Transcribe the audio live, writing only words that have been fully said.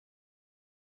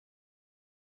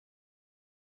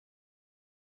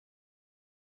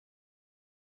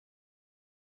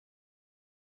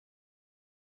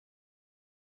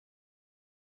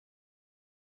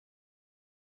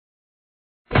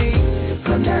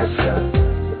NASA,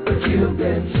 the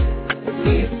Cubans,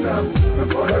 East from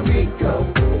Puerto Rico,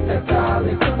 and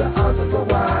Bali from the arms of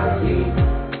Hawaii.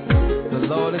 The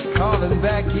Lord is calling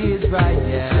back Israel.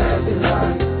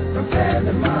 Babylon from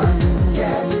Panama,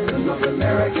 yes, the North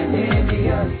American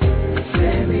Indians,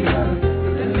 Simeon, the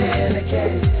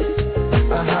Dominican,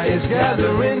 the highest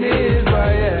gathering in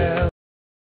Israel.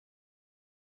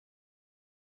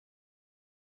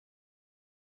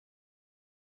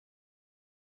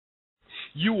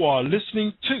 You are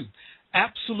listening to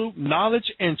Absolute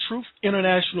Knowledge and Truth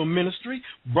International Ministry,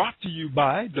 brought to you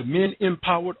by the Men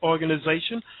Empowered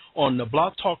Organization on the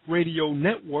Blog Talk Radio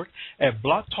Network at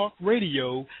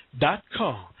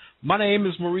blogtalkradio.com. My name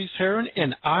is Maurice Herron,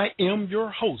 and I am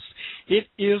your host. It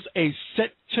is a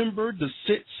September the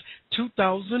 6th,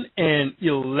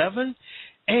 2011,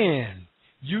 and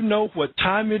you know what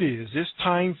time it is. It's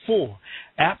time for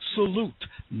Absolute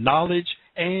Knowledge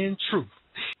and Truth.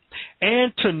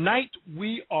 And tonight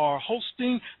we are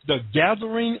hosting the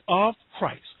Gathering of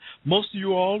Christ. Most of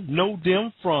you all know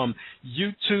them from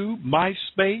YouTube,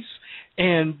 MySpace,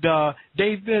 and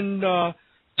they've been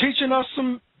teaching us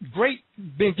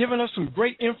been giving us some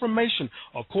great information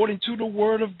according to the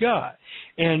Word of God.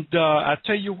 And I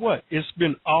tell you what, it's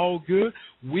been all good.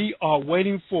 We are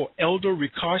waiting for Elder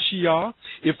Rikashia,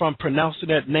 if I'm pronouncing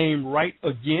that name right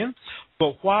again.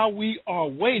 But while we are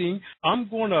waiting, I'm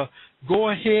going to go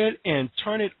ahead and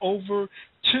turn it over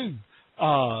to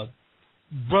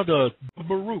Brother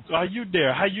Baruch. Are you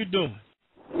there? How you doing?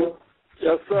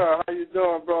 Yes, sir. How you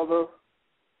doing, brother?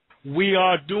 We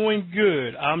are doing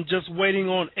good. I'm just waiting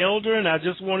on Elder, and I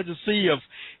just wanted to see if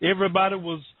everybody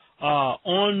was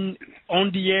on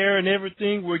the air and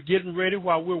everything. We're getting ready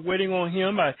while we're waiting on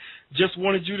him. I just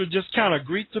wanted you to just kind of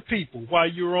greet the people while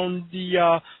you're on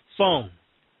the phone.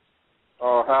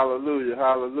 Oh, hallelujah,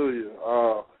 hallelujah.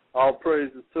 All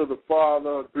praises to the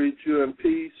Father. Greet you in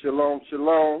peace. Shalom,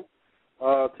 shalom.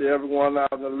 To everyone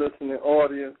out in the listening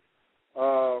audience.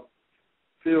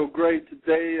 Feel great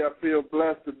today. I feel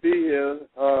blessed to be here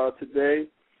today.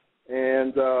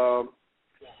 And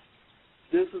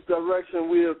this is the direction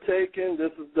we have taken.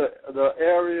 This is the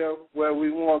area where we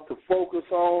want to focus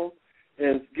on,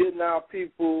 and getting our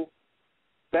people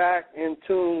back in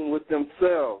tune with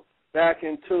themselves, back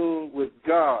in tune with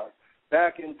God,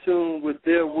 back in tune with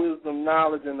their wisdom,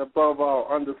 knowledge, and above all,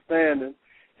 understanding.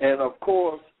 And, of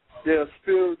course, their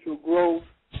spiritual growth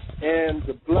and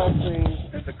the blessings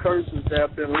and the curses that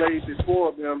have been laid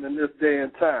before them in this day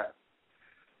and time.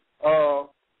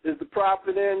 Is the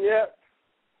prophet in yet?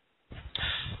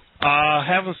 I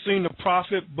haven't seen the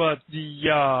prophet, but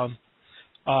the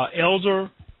elder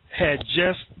had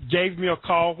just gave me a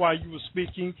call while you were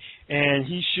speaking, and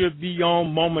he should be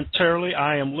on momentarily.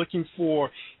 I am looking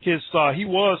for his he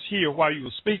was here while you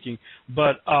were speaking,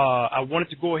 but I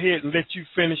wanted to go ahead and let you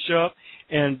finish up,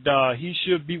 and he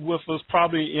should be with us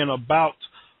probably in about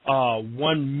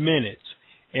 1 minute.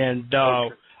 And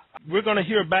okay. We're going to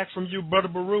hear back from you, Brother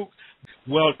Baruch.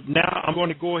 Well, now I'm going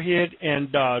to go ahead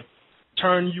and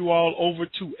turn you all over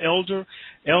to Elder.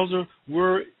 Elder,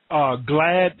 we're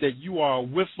glad that you are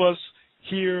with us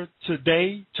here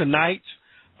tonight.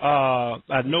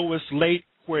 I know it's late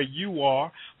where you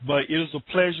are, but it is a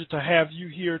pleasure to have you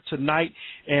here tonight.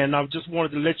 And I just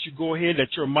wanted to let you go ahead,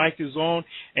 that your mic is on,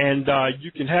 and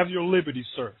you can have your liberty,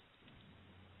 sir.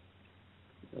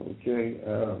 Okay.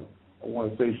 I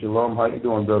want to say shalom. How you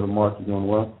doing, Brother Mark? You doing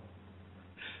well?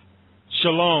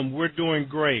 Shalom. We're doing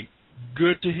great.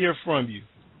 Good to hear from you.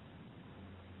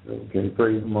 Okay.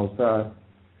 Praise the Most High.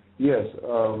 Yes,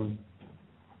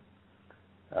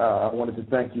 I wanted to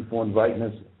thank you for inviting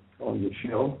us on your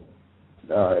show.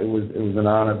 It was an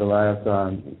honor the last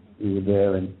time we were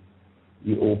there, and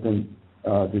you opened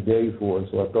the day for us,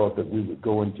 so I thought that we would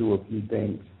go into a few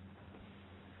things.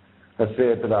 I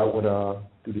said that I would,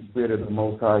 through the Spirit of the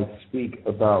Most High, speak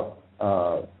about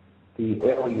the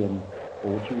alien,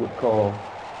 or what you would call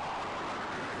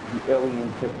the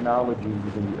alien technology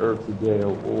within the earth today,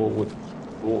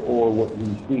 or what we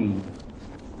see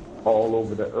all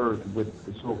over the earth with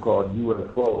the so-called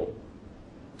UFO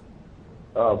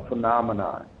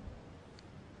phenomenon,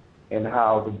 and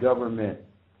how the government,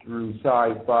 through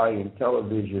sci-fi and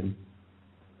television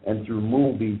and through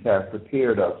movies, have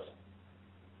prepared us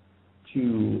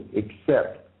to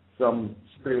accept some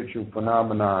spiritual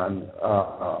phenomenon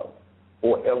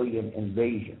or alien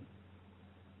invasion.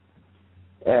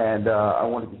 And I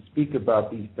wanted to speak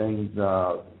about these things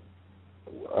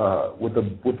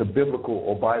with a biblical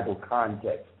or Bible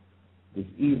context this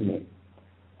evening.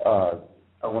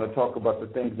 I want to talk about the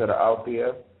things that are out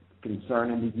there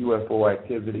concerning the UFO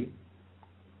activity,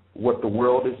 what the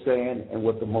world is saying and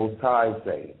what the Most High is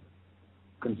saying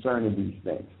concerning these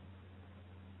things.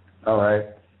 All right.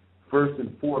 First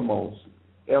and foremost,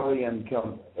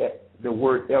 the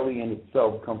word alien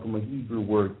itself comes from a Hebrew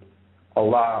word,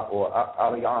 Allah or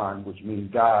Alian, which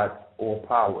means God or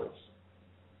powers.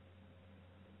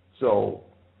 So,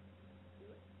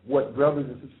 what brothers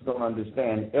and sisters don't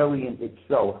understand, alien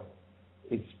itself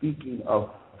is speaking of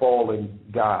fallen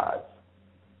gods.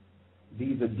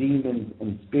 These are demons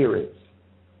and spirits.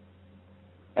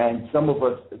 And some of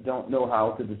us don't know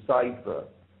how to decipher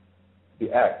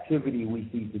the activity we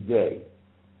see today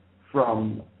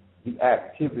from the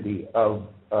activity of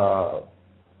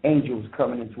angels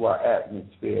coming into our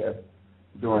atmosphere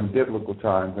during biblical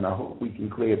times, and I hope we can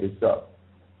clear this up.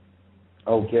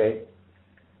 Okay?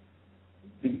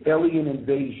 The alien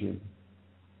invasion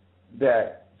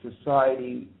that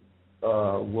society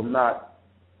will not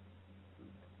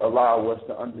allow us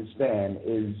to understand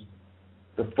is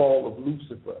the fall of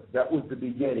Lucifer. That was the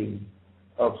beginning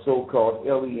of so-called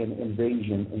alien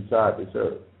invasion inside this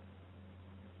earth.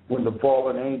 When the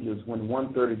fallen angels, when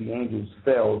 1/3 of the angels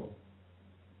fell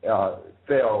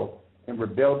and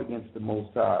rebelled against the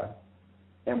Most High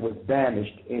and was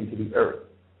banished into the earth.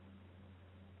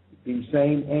 These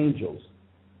same angels,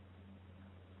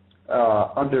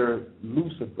 under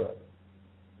Lucifer,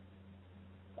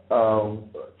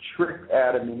 tricked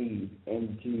Adam and Eve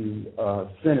into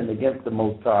sinning against the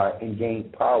Most High and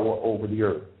gained power over the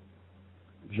earth.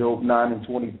 Job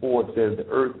 9:24 says, the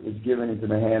earth is given into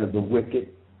the hand of the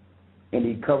wicked, and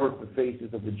he covered the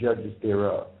faces of the judges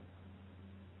thereof.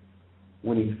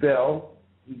 When he fell,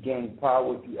 he gained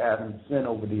power through Adam's sin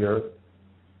over the earth,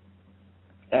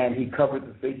 and he covered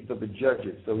the faces of the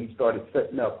judges. So he started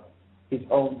setting up his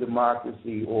own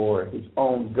democracy or his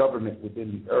own government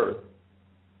within the earth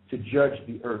to judge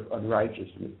the earth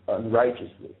unrighteously.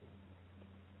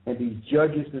 And these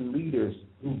judges and leaders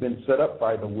who've been set up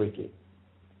by the wicked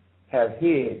have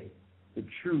hid the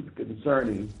truth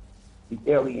concerning the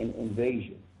alien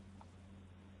invasion.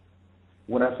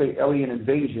 When I say alien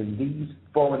invasion, these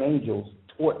fallen angels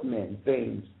taught men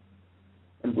things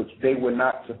in which they were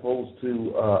not supposed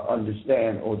to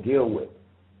understand or deal with.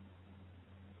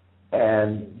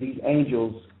 And these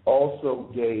angels also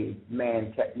gave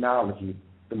man technology,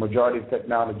 the majority of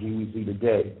technology we see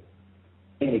today,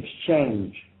 in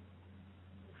exchange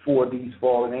for these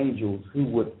fallen angels who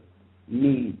would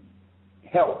need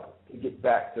help to get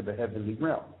back to the heavenly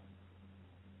realm.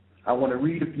 I want to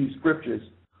read a few scriptures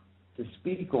to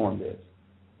speak on this,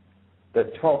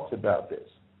 that talks about this.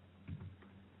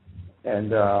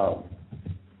 And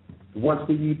once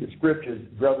we read the scriptures,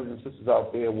 brothers and sisters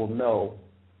out there will know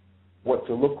what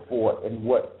to look for and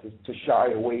what to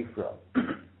shy away from.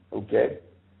 Okay?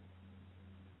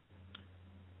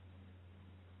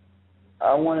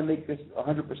 I want to make this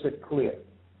 100% clear.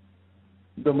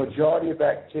 The majority of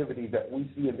activity that we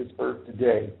see in this earth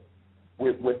today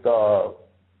with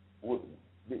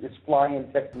this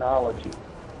flying technology,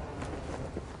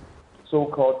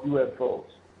 so-called UFOs,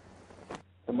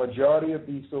 the majority of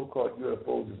these so-called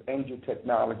UFOs is angel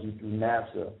technology through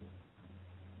NASA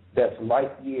that's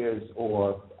light years,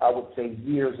 or I would say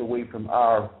years away from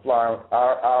our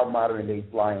modern-day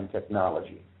flying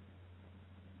technology.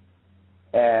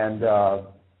 And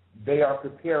they are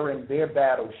preparing their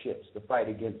battleships to fight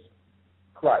against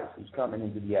Christ, who's coming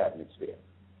into the atmosphere.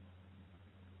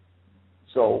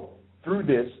 So through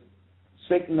this,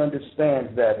 Satan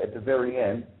understands that at the very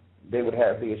end, they would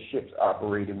have their ships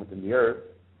operating within the earth.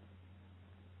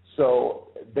 So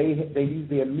they use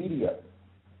their media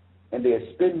and their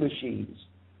spin machines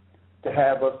to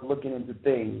have us looking into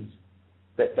things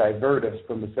that divert us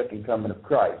from the second coming of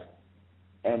Christ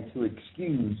and to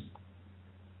excuse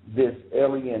this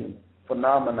alien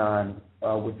phenomenon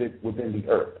within the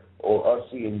earth, or us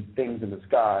seeing things in the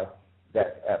sky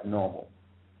that's abnormal.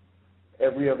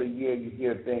 Every other year you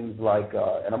hear things like,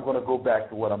 and I'm going to go back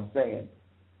to what I'm saying,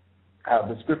 I have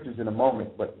the scriptures in a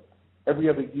moment, but every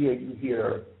other year you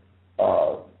hear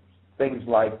things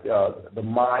like the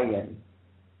Mayan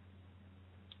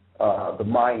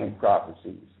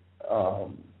prophecies.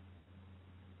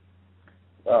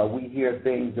 We hear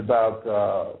things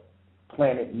about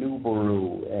planet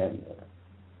Nubaru,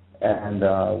 and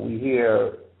we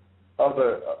hear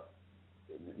other.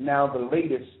 Now the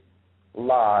latest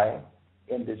lie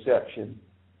and deception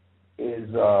is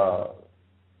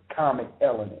comet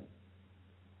element,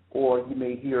 or you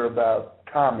may hear about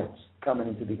comets coming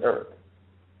into the earth.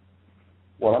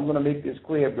 Well, I'm going to make this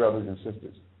clear, brothers and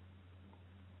sisters.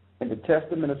 In the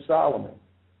Testament of Solomon,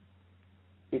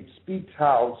 it speaks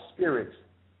how spirits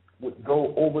would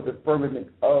go over the firmament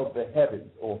of the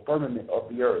heavens or firmament of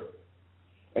the earth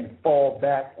and fall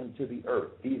back into the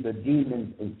earth. These are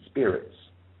demons and spirits.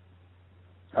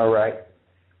 All right?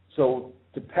 So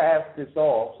to pass this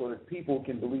off so that people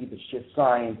can believe it's just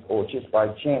science or just by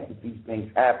chance that these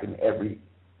things happen every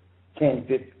 10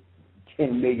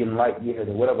 million light years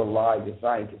or whatever lie the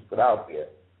scientists put out there,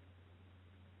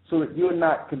 so that you're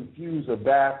not confused or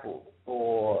baffled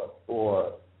or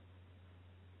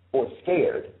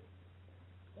scared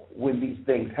when these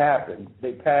things happen.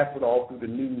 They pass it all through the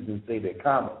news and say they're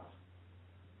comments,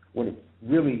 when it's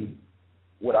really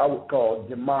what I would call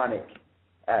demonic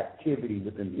activity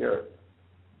within the earth.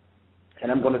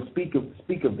 And I'm going to speak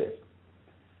of this.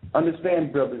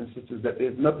 Understand, brothers and sisters, that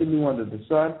there's nothing new under the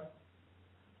sun.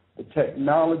 The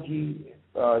technology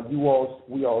we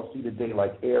all see today,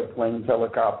 like airplanes,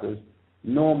 helicopters,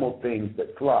 normal things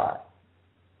that fly.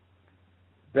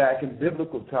 Back in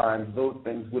biblical times, those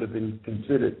things would have been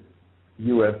considered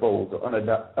UFOs or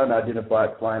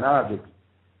unidentified flying objects,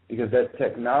 because that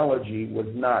technology was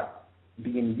not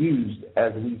being used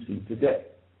as we see today.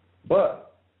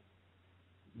 But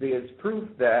there's proof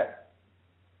that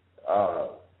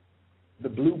the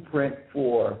blueprint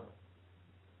for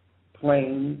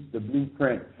planes, the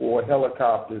blueprint for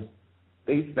helicopters,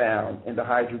 they found in the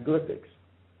hieroglyphics.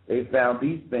 They found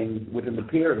these things within the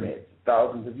pyramids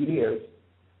thousands of years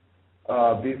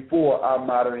before our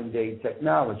modern day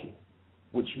technology,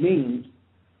 which means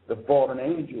the fallen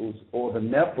angels or the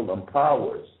Nephilim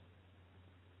powers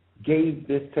gave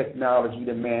this technology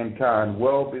to mankind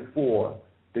well before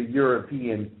the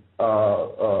European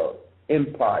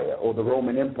Empire or the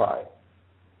Roman Empire.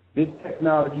 This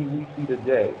technology we see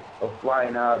today of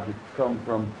flying objects come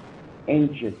from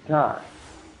ancient times.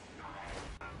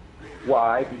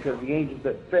 Why? Because the angels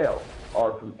that fell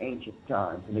are from ancient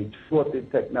times, and they taught this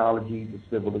technology to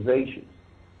civilizations.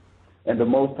 And the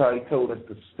Most High told us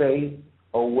to stay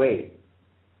away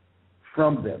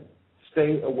from them.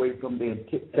 Stay away from their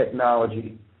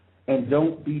technology, and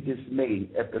don't be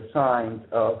dismayed at the signs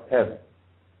of heaven.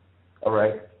 All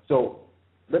right? So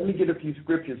let me get a few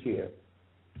scriptures here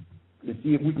to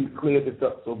see if we can clear this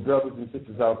up so brothers and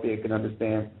sisters out there can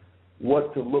understand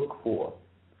what to look for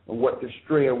and what to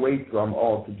stray away from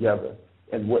altogether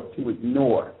and what to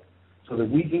ignore, so that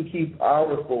we can keep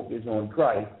our focus on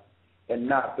Christ and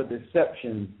not the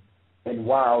deception and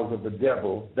wiles of the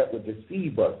devil that would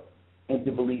deceive us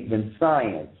into believing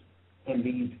science and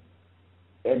these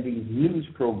news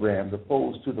programs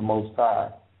opposed to the Most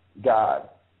High God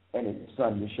and His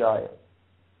Son Yeshua.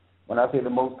 When I say the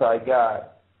Most High God,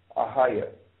 Ahaya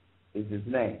is His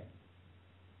name.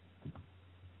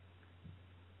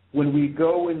 When we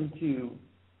go into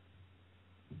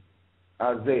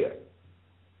Isaiah,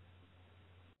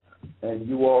 and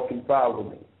you all can follow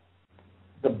me,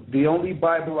 the only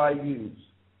Bible I use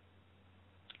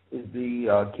is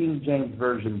the King James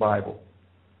Version Bible.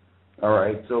 All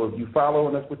right, so if you're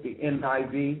following us with the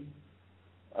NIV,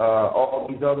 all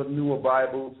these other newer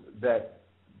Bibles that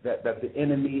the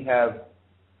enemy have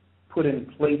put in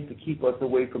place to keep us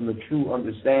away from the true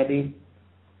understanding,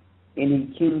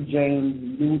 any King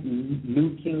James,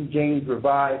 New King James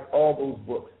Revised, all those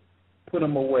books, put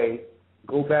them away.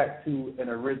 Go back to an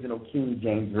original King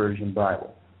James Version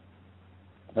Bible.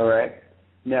 All right?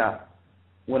 Now,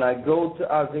 when I go to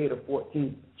Isaiah, the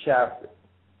 14th chapter,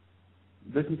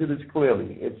 listen to this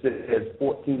clearly. It says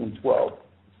 14 and 12.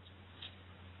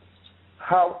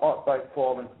 How art thou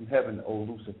fallen from heaven, O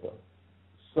Lucifer,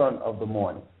 son of the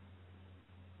morning?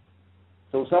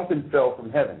 So something fell from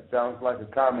heaven. Sounds like a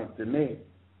comment to me.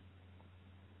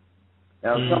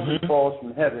 Now, something falls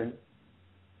from heaven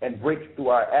and breaks through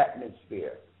our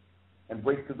atmosphere and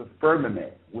breaks through the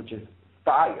firmament, which is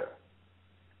fire.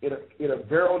 It'll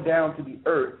barrel down to the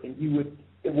earth, and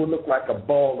it will look like a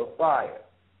ball of fire.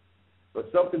 But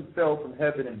something fell from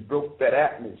heaven and broke that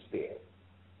atmosphere.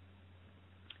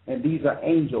 And these are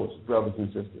angels, brothers and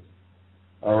sisters.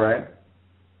 All right?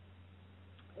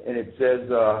 And it says,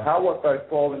 how art thou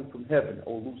fallen from heaven,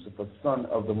 O Lucifer, son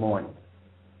of the morning?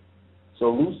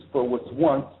 So Lucifer was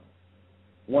once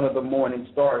one of the morning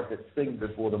stars that sing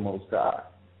before the Most High.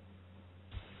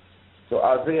 So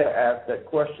Isaiah asked that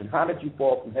question, how did you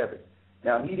fall from heaven?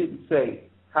 Now, he didn't say,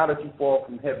 how did you fall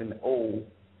from heaven, O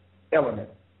element?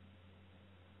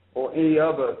 Or any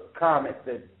other comment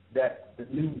that the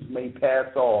news may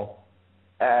pass off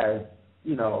as,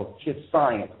 just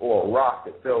science or a rock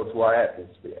that fell to our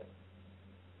atmosphere.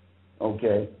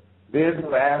 Okay? There's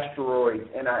no asteroids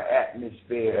in our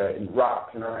atmosphere and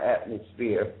rocks in our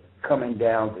atmosphere coming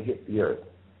down to hit the earth.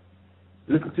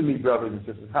 Listen to me, brothers and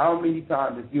sisters. How many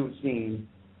times have you seen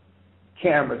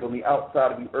cameras on the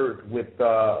outside of the earth with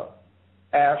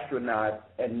astronauts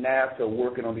and NASA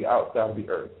working on the outside of the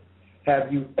earth.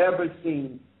 Have you ever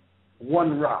seen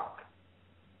one rock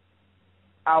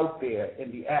out there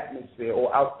in the atmosphere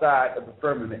or outside of the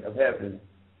firmament of heaven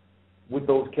with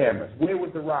those cameras? Where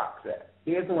was the rocks at?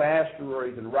 There's no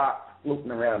asteroids and rocks floating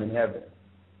around in heaven.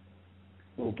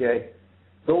 Okay?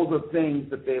 Those are things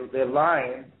that they're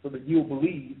lying so that you'll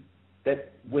believe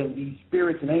that when these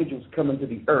spirits and angels come into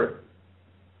the earth,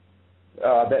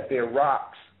 that they're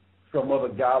rocks from other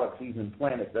galaxies and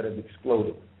planets that have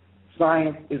exploded.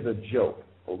 Science is a joke,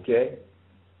 okay?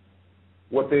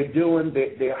 What they're doing,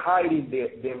 they're hiding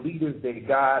their leaders, their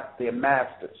gods, their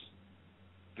masters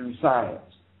through science.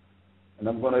 And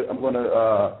I'm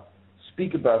gonna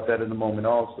speak about that in a moment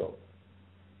also.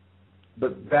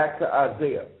 But back to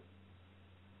Isaiah.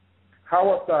 How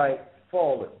art thou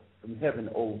fallen from heaven,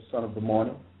 O son of the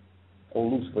morning, O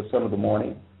Lucifer, son of the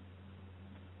morning?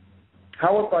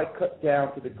 How art thou cut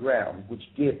down to the ground, which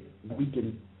did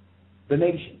weaken the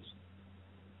nations?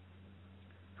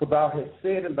 For thou hast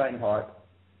said in thine heart,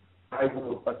 I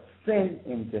will ascend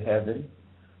into heaven.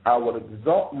 I will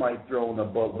exalt my throne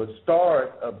above the stars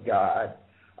of God.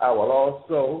 I will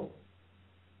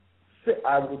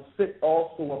sit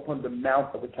also upon the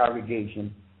mount of the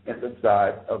congregation in the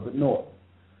side of the north.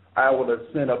 I will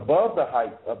ascend above the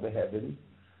heights of the heavens.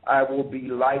 I will be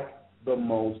like the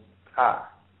Most High.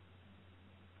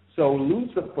 So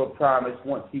Lucifer promised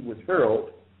once he was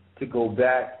hurled to go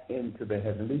back into the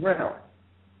heavenly realm.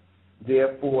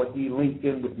 Therefore, he linked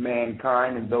in with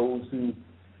mankind and those who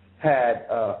had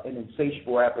an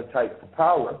insatiable appetite for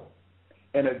power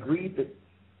and agreed that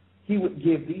he would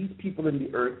give these people in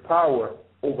the earth power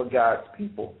over God's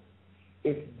people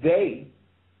if they,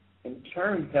 in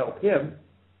turn, help him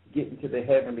get into the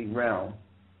heavenly realm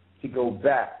to go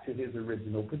back to his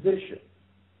original position.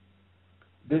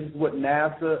 This is what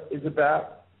NASA is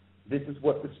about. This is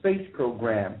what the space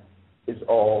program is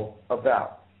all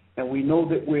about. And we know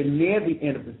that we're near the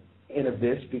end of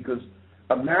this because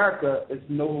America is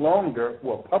no longer,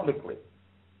 well, publicly,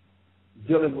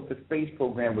 dealing with the space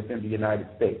program within the United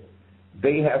States.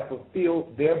 They have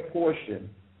fulfilled their portion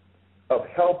of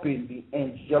helping the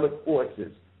angelic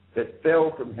forces that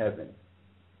fell from heaven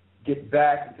get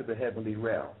back into the heavenly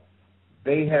realm.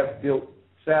 They have built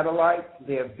satellites.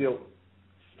 They have built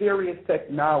serious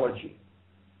technology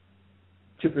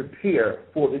to prepare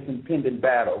for this impending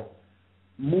battle,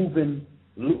 moving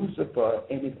Lucifer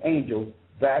and his angels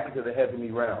back into the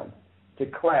heavenly realm to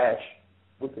clash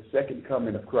with the second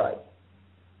coming of Christ.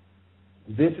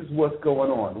 This is what's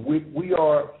going on. We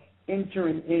are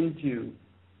entering into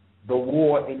the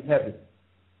war in heaven.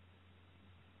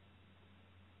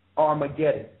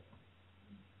 Armageddon.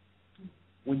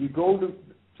 When you go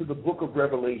to the book of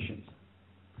Revelations,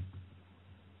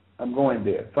 I'm going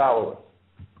there, follow us.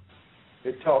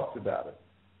 It talks about it.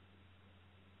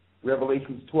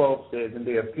 Revelations 12 says, and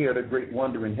there appeared a great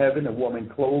wonder in heaven, a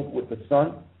woman clothed with the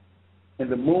sun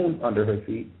and the moon under her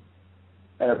feet,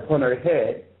 and upon her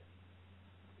head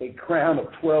a crown of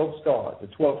 12 stars. The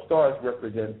 12 stars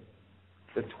represent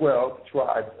the 12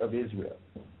 tribes of Israel.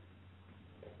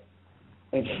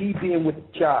 And she, being with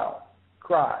child,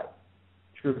 cried,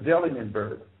 travailing in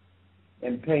birth,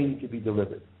 and pain to be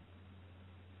delivered.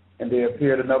 And there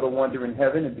appeared another wonder in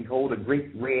heaven, and behold, a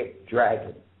great red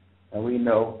dragon. And we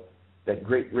know that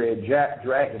great red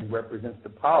dragon represents the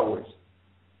powers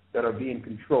that are being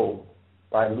controlled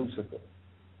by Lucifer.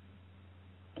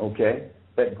 Okay?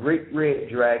 That great red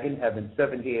dragon having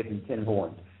 7 heads and 10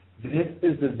 horns. This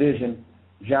is the vision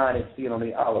John is seeing on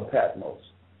the Isle of Patmos.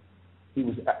 He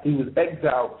was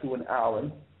exiled to an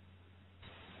island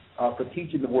for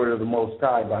teaching the word of the Most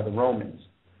High by the Romans.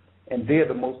 And there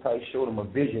the Most High showed him a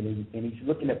vision, and he's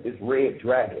looking at this red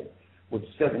dragon with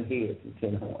 7 heads and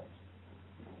 10 horns.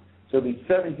 So these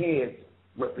 7 heads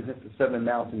represent the 7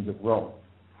 mountains of Rome.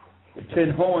 The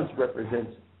 10 horns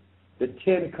represents the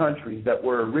 10 countries that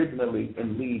were originally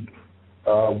in league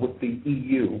with the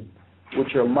EU,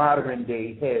 which are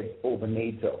modern-day heads over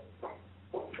NATO.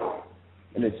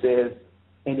 And it says,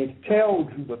 and it tells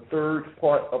you the third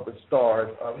part of the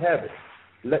stars of heaven,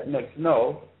 letting us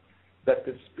know that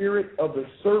the spirit of the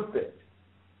serpent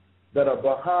that are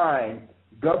behind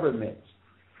governments,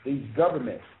 these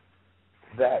governments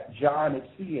that John is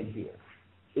seeing here,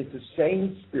 is the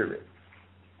same spirit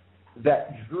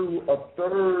that drew a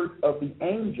third of the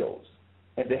angels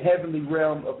and the heavenly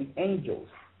realm of the angels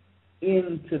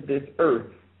into this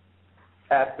earth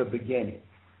at the beginning.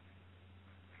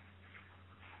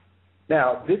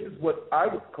 Now, this is what I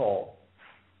would call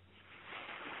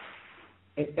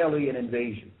an alien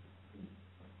invasion.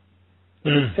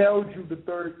 And it tells you the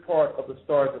third part of the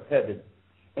stars of heaven,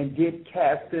 and did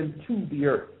cast them to the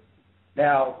earth.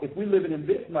 Now, if we're living in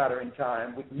this modern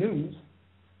time with news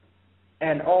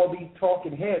and all these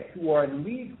talking heads who are in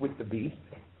league with the beast,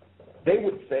 they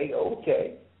would say,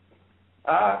 okay,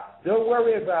 don't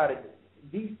worry about it.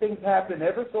 These things happen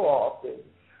ever so often.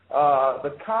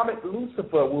 The comet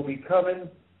Lucifer will be coming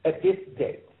at this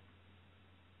date.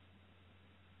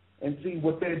 And see,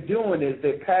 what they're doing is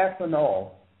they're passing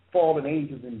off fallen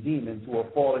angels and demons who are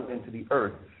falling into the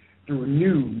earth through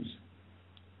news.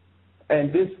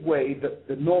 And this way,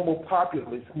 the normal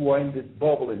populace who are in this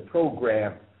bubble and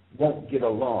program won't get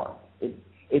alarmed.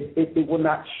 It will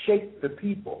not shake the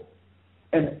people.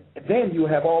 And then you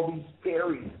have all these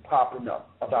theories popping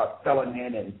up about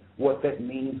melanin and what that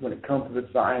means when it comes to the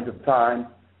signs of time.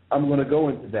 I'm going to go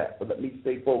into that, but let me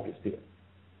stay focused here.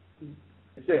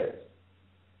 It says,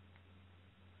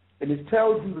 and it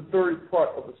tells you the third part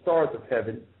of the stars of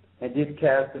heaven, and did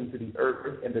cast them to the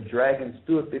earth, and the dragon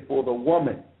stood before the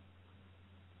woman,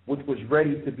 which was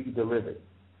ready to be delivered.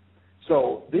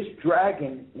 So this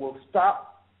dragon will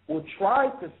try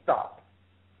to stop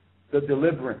the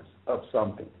deliverance of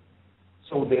something.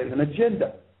 So there's an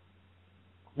agenda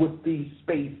with these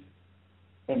space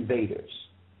invaders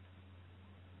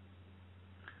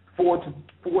for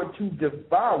to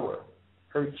devour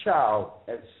her child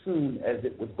as soon as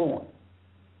it was born.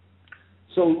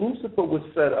 So Lucifer was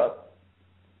set up,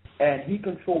 and he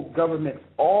controlled governments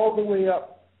all the way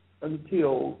up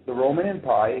until the Roman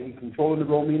Empire. He's controlling the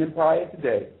Roman Empire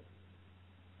today.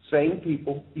 Same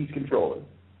people he's controlling.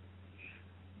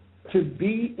 To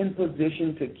be in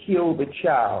position to kill the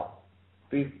child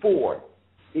before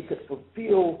it could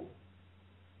fulfill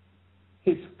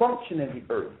his function in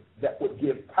the earth that would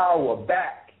give power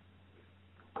back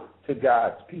to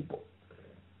God's people.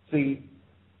 See,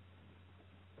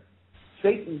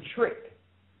 Satan tricked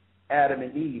Adam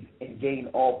and Eve and gained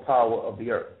all power of the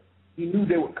earth. He knew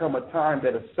there would come a time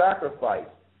that a sacrifice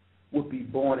would be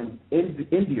born in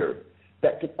the earth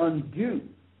that could undo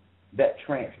that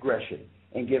transgression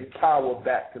and give power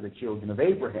back to the children of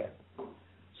Abraham.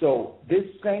 So this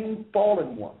same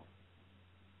fallen one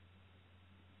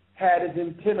had his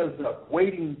antennas up,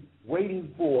 waiting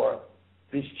for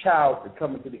this child to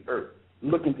come into the earth,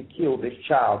 looking to kill this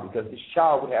child, because this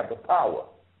child would have the power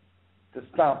to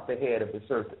stomp the head of the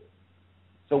serpent.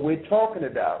 So we're talking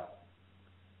about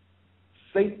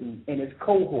Satan and his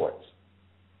cohorts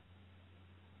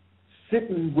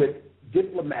sitting with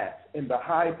diplomats in the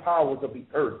high powers of the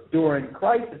earth during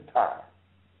crisis time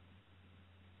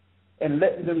and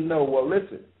letting them know, well,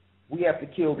 listen, we have to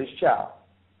kill this child.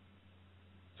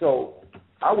 So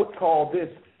I would call this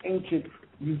ancient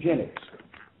eugenics.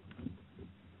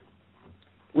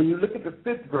 When you look at the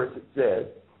 5th verse, it says,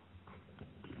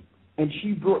 and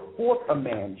she brought forth a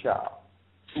man-child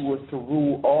who was to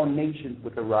rule all nations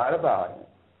with a rod of iron,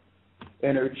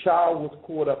 and her child was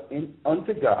caught up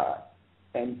unto God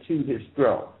and to his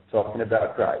throne, talking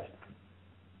about Christ.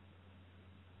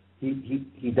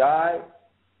 He died,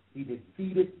 he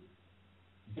defeated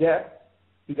death,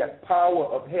 he got power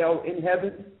of hell in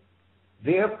heaven.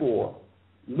 Therefore,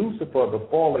 Lucifer, the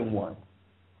fallen one,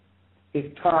 his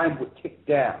time would tick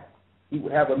down. He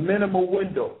would have a minimal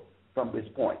window from this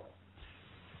point.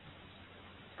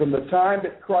 From the time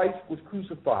that Christ was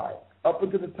crucified up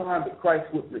until the time that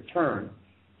Christ would return,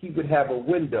 he would have a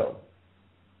window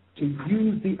to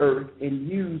use the earth and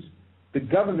use the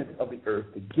government of the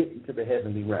earth to get into the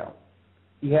heavenly realm.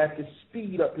 He had to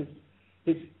speed up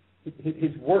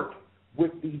his work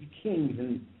with these kings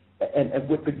and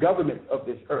with the government of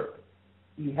this earth.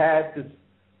 He had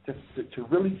to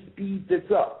really speed this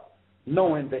up,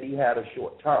 knowing that he had a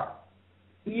short time.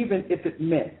 Even if it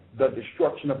meant the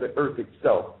destruction of the earth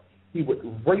itself, he would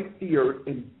rape the earth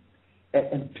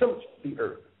and pillage the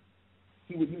earth.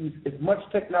 He would use as much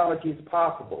technology as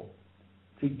possible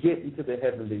to get into the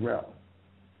heavenly realm.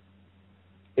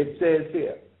 It says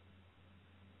here,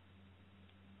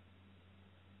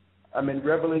 I'm in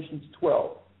Revelations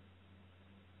 12,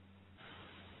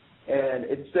 and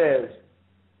it says,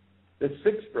 the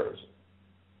 6th verse,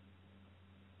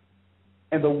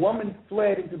 and the woman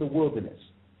fled into the wilderness.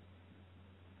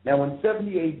 Now, in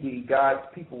 70 A.D., God's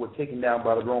people were taken down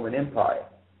by the Roman Empire,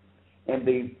 and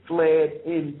they fled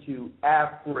into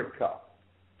Africa,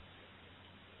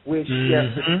 where she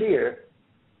had prepared,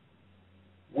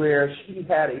 where she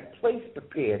had a place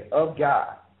prepared of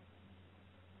God.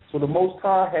 So the Most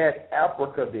High had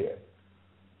Africa there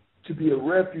to be a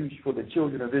refuge for the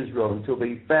children of Israel until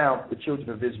they found the children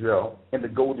of Israel in the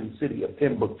golden city of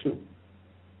Timbuktu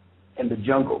in the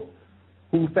jungle.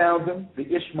 Who found them? The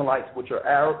Ishmaelites, which are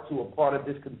Arabs, who are part of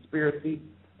this conspiracy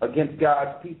against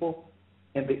God's people,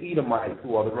 and the Edomites,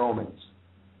 who are the Romans.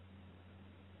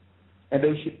 And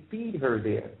they should feed her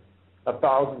there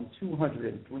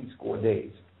 1,260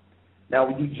 days. Now,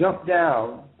 when you jump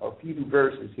down a few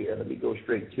verses here, let me go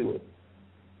straight to it.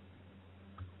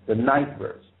 The 9th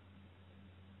verse.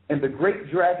 And the great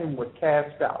dragon was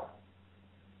cast out,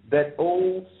 that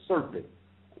old serpent.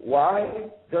 Why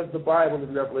does the Bible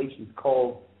in Revelation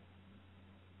call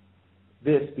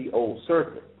this the old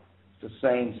serpent? It's the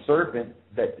same serpent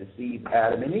that deceived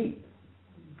Adam and Eve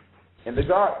in the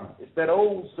garden. It's that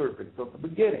old serpent from the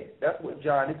beginning. That's what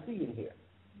John is seeing here.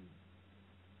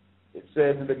 It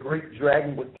says, and the great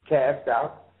dragon was cast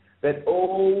out, that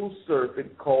old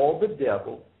serpent called the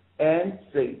devil and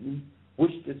Satan,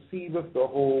 which deceiveth the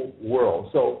whole world.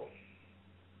 So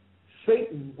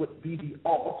Satan would be the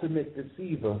ultimate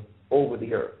deceiver over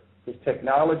the earth. His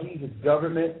technology, his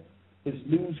government, his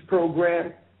news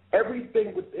program,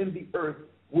 everything within the earth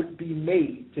would be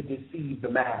made to deceive the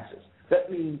masses. That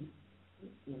means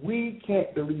we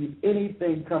can't believe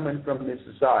anything coming from this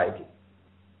society.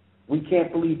 We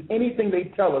can't believe anything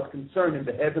they tell us concerning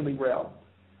the heavenly realm.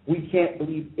 We can't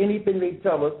believe anything they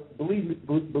tell us, believe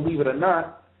it or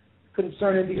not,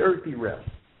 concerning the earthly realm.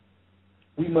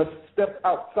 We must step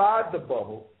outside the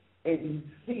bubble and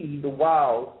see the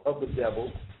wiles of the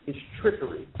devil, his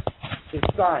trickery, his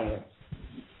science,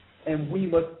 and we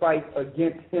must fight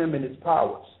against him and his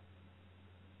powers.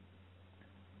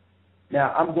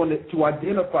 Now, I'm going to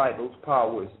identify those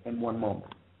powers in one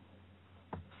moment.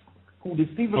 Who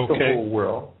deceiveth the whole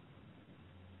world.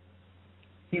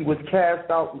 He was cast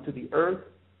out into the earth,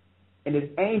 and his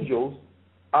angels,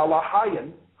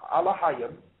 Alahayim,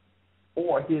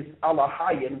 or his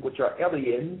Alahayim, which are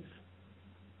aliens,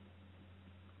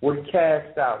 were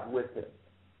cast out with him.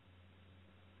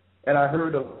 And I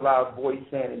heard a loud voice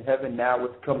saying in heaven, now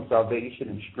is come salvation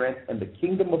and strength and the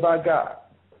kingdom of our God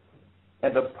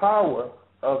and the power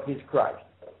of his Christ.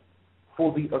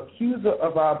 For the accuser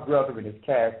of our brethren is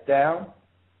cast down,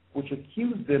 which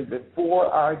accused them before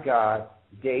our God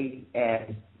day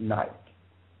and night.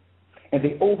 And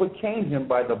they overcame him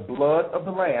by the blood of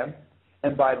the Lamb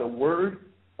and by the word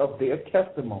of their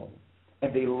testimony.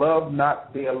 And they loved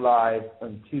not their lives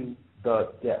unto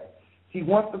the death. See,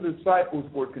 once the disciples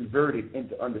were converted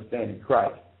into understanding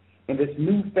Christ, and this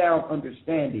newfound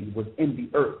understanding was in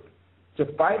the earth to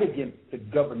fight against the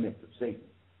government of Satan.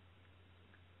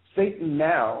 Satan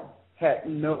now had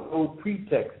no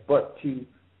pretext but to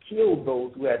kill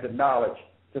those who had the knowledge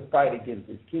to fight against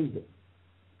his kingdom.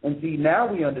 And see, now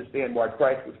we understand why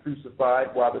Christ was crucified,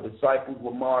 why the disciples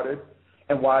were martyred,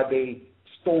 and why they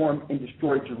stormed and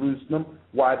destroyed Jerusalem,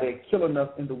 why they're killing us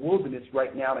in the wilderness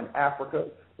right now in Africa,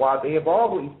 why they have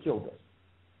always killed us.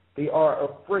 They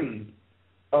are afraid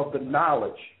of the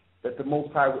knowledge that the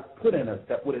Most High would put in us,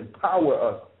 that would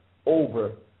empower us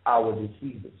over our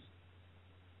deceivers.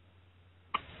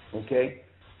 Okay?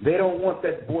 They don't want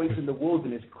that voice in the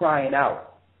wilderness crying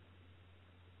out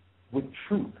with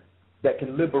truth that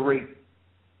can liberate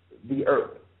the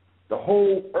earth. The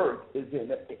whole earth is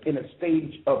in a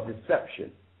stage of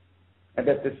deception, and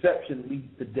that deception leads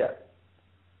to death.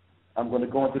 I'm going to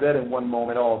go into that in one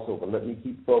moment also, but let me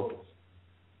keep focused.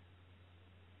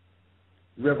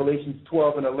 Revelations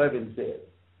 12 and 11 says,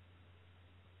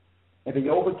 and they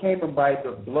overcame him by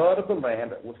the blood of the Lamb,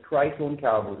 that was Christ on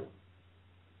Calvary.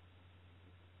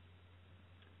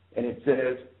 And it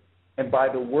says, and by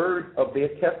the word of their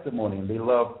testimony, and they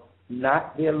loved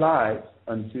not their lives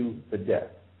unto the death.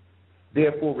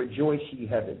 Therefore rejoice, ye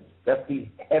heavens. That's the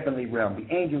heavenly realm.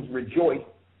 The angels rejoiced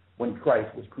when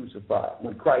Christ was crucified,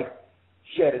 when Christ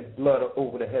shed his blood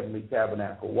over the heavenly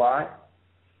tabernacle. Why?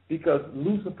 Because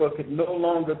Lucifer could no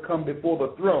longer come before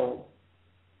the throne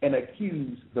and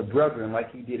accuse the brethren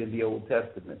like he did in the Old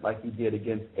Testament, like he did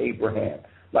against Abraham,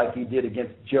 like he did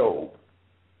against Job.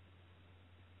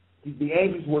 The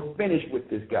angels were finished with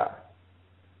this guy.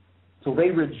 So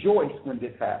they rejoiced when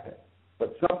this happened.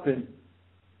 But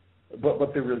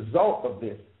the result of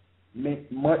this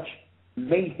meant much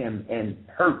mayhem and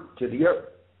hurt to the earth.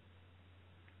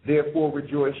 Therefore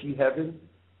rejoice, ye heavens,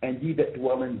 and ye that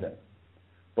dwell in them.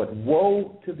 But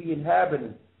woe to the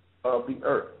inhabitants of the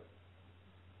earth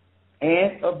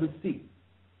and of the sea,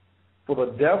 for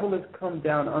the devil is come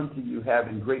down unto you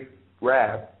having great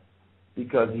wrath,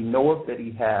 because he knoweth that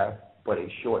he hath but a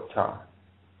short time.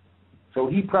 So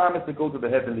he promised to go to the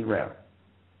heavenly realm,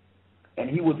 and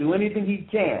he will do anything he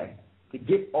can to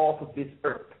get off of this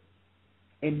earth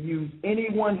and use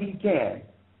anyone he can.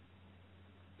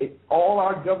 All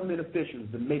our government officials,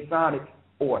 the Masonic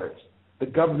orders, the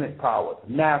government powers,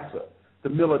 NASA, the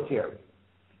military.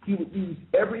 He would use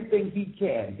everything he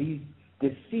can, these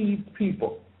deceived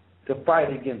people, to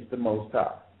fight against the Most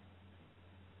High.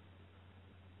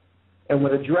 And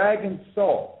when the dragon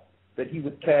saw that he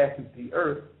would cast into the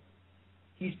earth,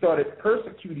 he started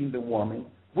persecuting the woman,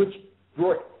 which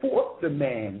brought forth the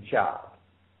man-child.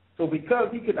 So because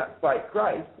he could not fight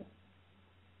Christ,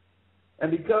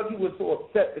 and because he was so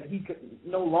upset that he could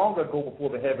no longer go before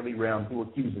the heavenly realm to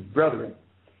accuse his brethren,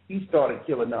 he started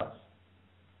killing us.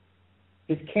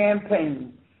 His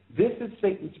campaign, this is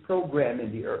Satan's program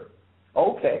in the earth.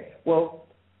 Okay, well,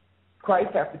 Christ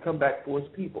has to come back for his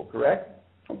people, correct?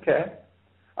 Okay.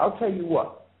 I'll tell you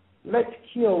what. Let's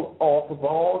kill off of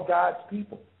all God's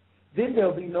people. Then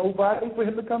there'll be nobody for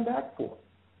him to come back for.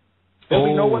 There'll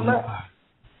be no one left.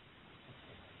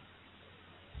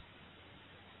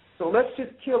 So let's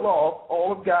just kill off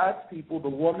all of God's people, the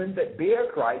woman that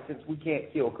bear Christ, since we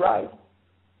can't kill Christ.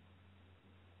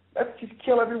 Let's just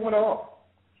kill everyone off.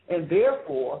 And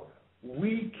therefore,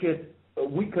 we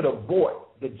could avoid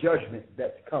the judgment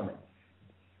that's coming.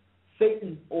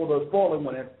 Satan, or the fallen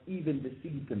one, has even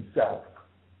deceived himself.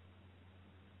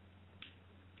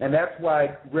 And that's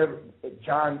why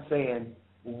John's saying,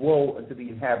 woe unto the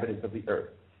inhabitants of the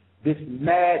earth. This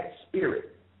mad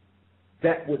spirit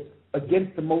that was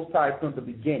against the Most High from the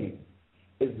beginning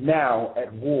is now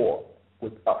at war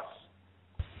with us.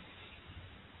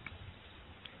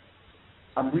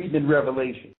 I'm reading in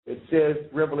Revelation. It says,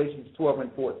 Revelations 12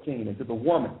 and 14, and to the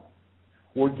woman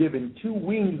were given 2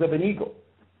 wings of an eagle,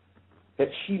 that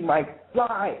she might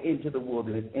fly into the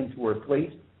wilderness, into her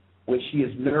place where she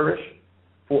is nourished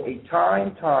for a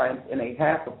time, times, and a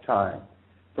half of time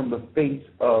from the face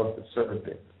of the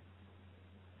serpent.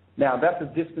 Now, that's a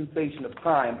dispensation of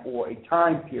time, or a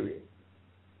time period,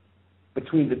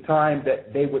 between the time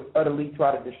that they would utterly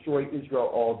try to destroy Israel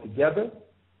altogether,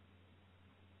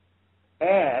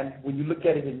 and when you look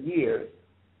at it in years,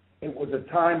 it was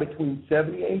a time between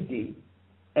 70 A.D.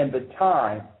 and the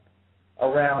time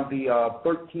around the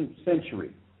 13th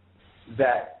century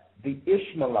that the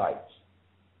Ishmaelites,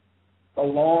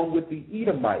 along with the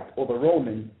Edomites or the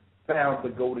Romans, found the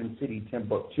golden city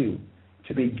Timbuktu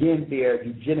to begin their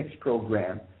eugenics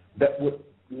program that would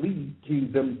lead to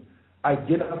them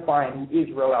identifying who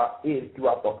Israel is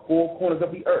throughout the 4 corners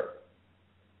of the earth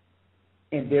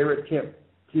in their attempt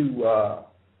to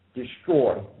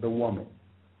destroy the woman,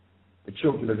 the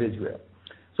children of Israel.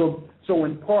 So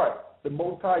in part, the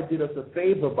Most High did us a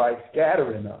favor by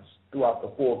scattering us throughout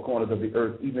the 4 corners of the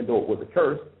earth, even though it was a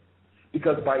curse,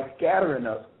 because by scattering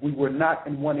us, we were not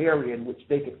in one area in which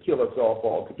they could kill us off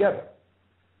altogether.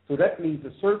 So that means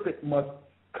the serpent must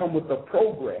come with a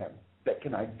program that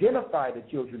can identify the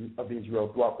children of Israel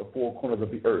throughout the 4 corners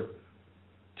of the earth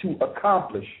to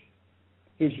accomplish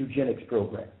his eugenics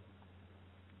program.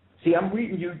 See, I'm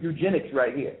reading eugenics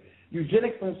right here.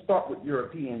 Eugenics doesn't start with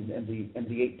Europeans in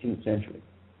the 18th century.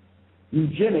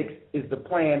 Eugenics is the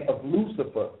plan of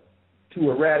Lucifer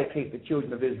to eradicate the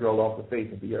children of Israel off the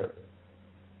face of the earth.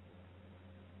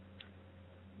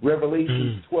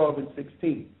 Revelation 12 and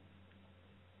 16.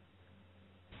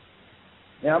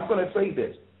 Now, I'm going to say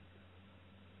this.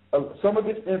 Some of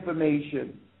this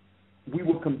information we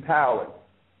were compiling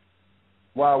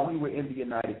while we were in the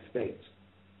United States,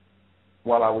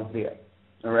 while I was there,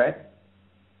 all right?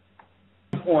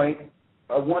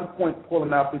 At one point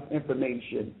pulling out this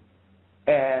information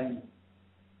and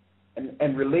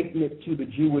relating it to the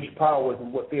Jewish powers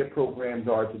and what their programs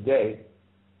are today,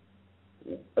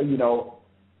 you know,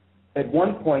 at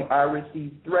one point I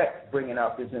received threats bringing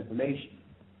out this information.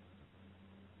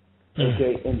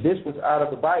 Okay, and this was out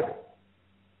of the Bible.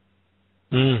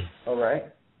 All right?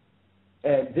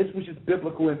 And this was just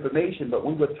biblical information, but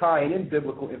we were tying in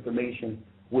biblical information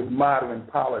with modern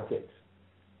politics.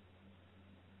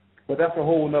 But that's a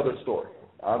whole other story.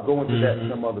 I'll go into that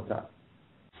some other time.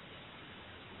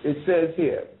 It says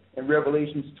here in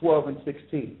Revelations 12 and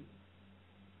 16,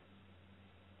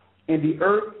 and the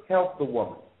earth helped the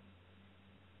woman,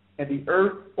 and the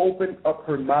earth opened up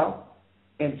her mouth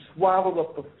and swallowed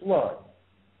up the flood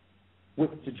which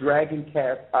the dragon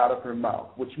cast out of her mouth,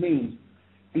 which means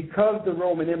because the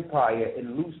Roman Empire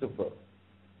and Lucifer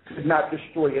could not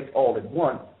destroy it all at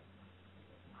once,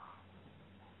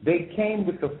 they came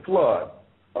with the flood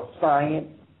of science,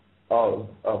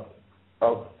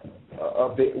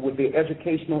 with their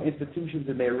educational institutions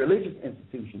and their religious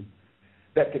institutions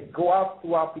that could go out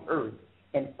throughout the earth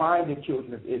and find the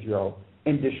children of Israel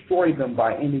and destroy them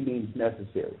by any means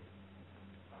necessary.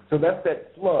 So that's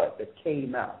that flood that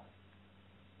came out.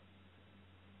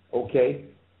 Okay?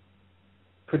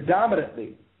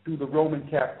 Predominantly through the Roman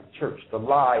Catholic Church, the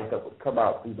lies that would come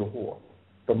out through the whore.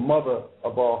 the mother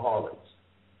of all harlots.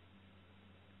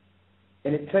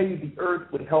 And it tells you the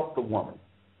earth would help the woman.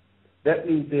 That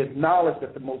means there's knowledge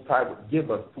that the Most High would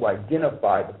give us to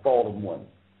identify the fallen ones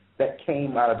that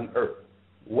came out of the earth.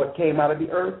 What came out of the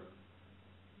earth?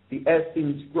 The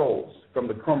Essene scrolls from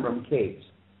the Qumran caves.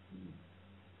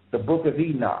 The book of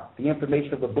Enoch, the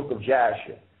information of the book of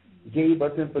Jasher, gave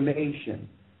us information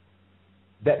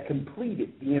that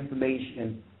completed the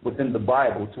information within the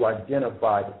Bible to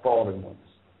identify the fallen ones.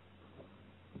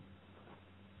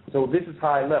 So this is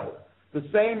high level. The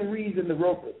same reason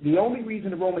the only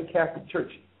reason the Roman Catholic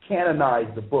Church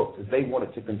canonized the books is they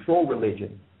wanted to control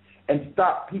religion and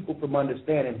stop people from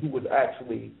understanding who was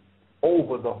actually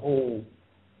over the whole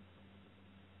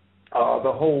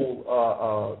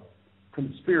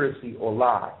conspiracy or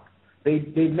lie. They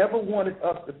never wanted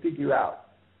us to figure out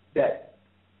that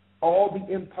all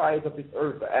the empires of this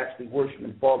earth are actually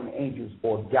worshiping fallen angels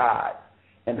or God,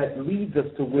 and that leads us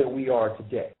to where we are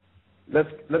today.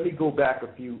 Let me go back a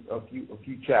few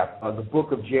chapters. The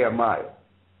book of Jeremiah.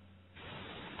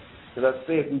 Because I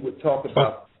said we would talk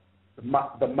about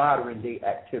the modern day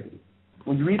activity.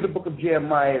 When you read the book of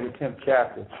Jeremiah in the 10th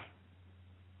chapter,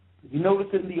 you notice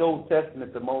in the Old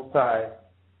Testament the Most High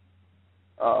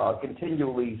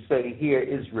continually say, "Hear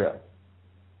Israel.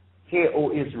 Hear,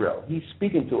 O Israel." He's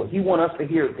speaking to us. He wants us to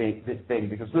hear this thing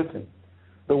because, listen,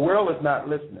 the world is not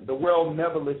listening. The world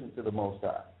never listens to the Most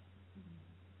High.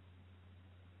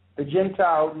 The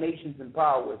Gentile nations and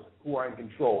powers who are in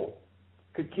control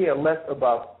could care less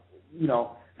about,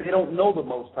 they don't know the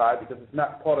Most High because it's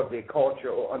not part of their culture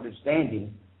or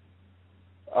understanding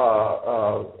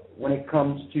when it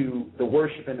comes to the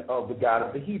worshiping of the God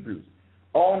of the Hebrews.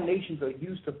 All nations are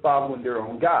used to following their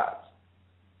own gods.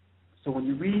 So when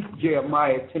you read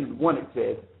Jeremiah 10:1, it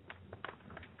says,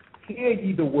 "Hear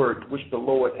ye the word which the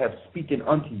Lord hath spoken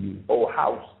unto you, O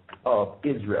house of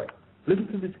Israel." Listen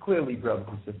to this clearly, brothers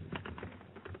and sisters.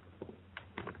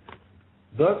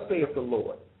 "Thus saith the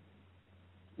Lord,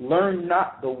 learn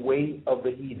not the way of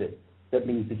the heathen." That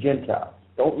means the Gentiles.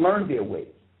 Don't learn their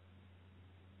ways.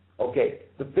 Okay,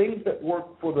 the things that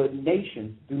work for the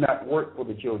nations do not work for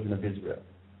the children of Israel.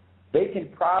 They can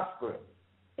prosper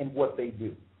in what they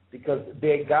do because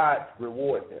their gods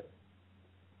reward them.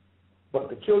 But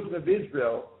the children of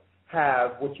Israel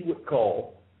have what you would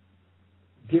call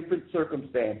different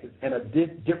circumstances and a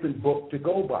different book to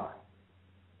go by.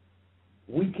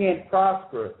 We can't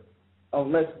prosper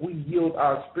unless we yield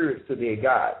our spirits to their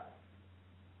God.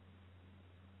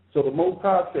 So the Most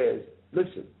High says,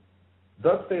 listen,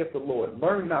 "Thus saith the Lord,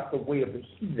 learn not the way of the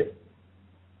heathen,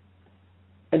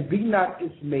 and be not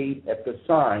dismayed at the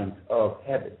signs of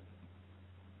heaven.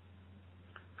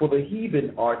 For the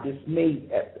heathen are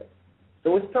dismayed at them."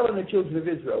 So it's telling the children of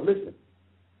Israel, listen,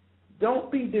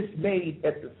 don't be dismayed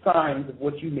at the signs of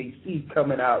what you may see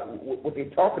coming out, what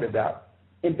they're talking about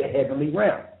in the heavenly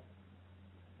realm.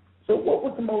 So what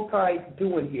was the Most High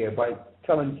doing here by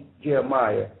telling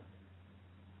Jeremiah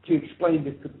to explain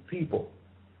this to the people?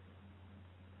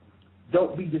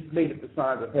 Don't be dismayed at the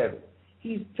signs of heaven.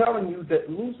 He's telling you that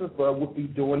Lucifer would be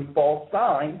doing false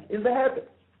signs in the heavens.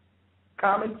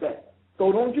 Common sense.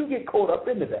 So don't you get caught up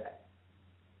into that.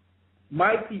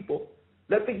 My people,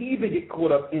 let the heathen get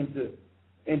caught up into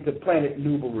planet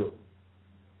Nubaru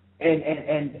and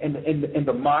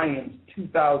the Mayans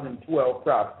 2012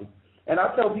 prophecy. And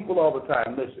I tell people all the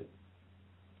time, listen,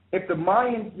 if the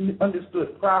Mayans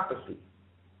understood prophecy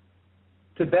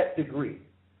to that degree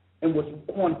and was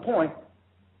on point,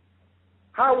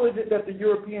 how is it that the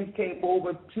Europeans came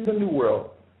over to the New World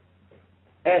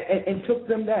and took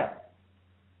them down?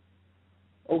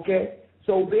 Okay?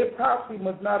 So their prophecy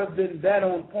must not have been that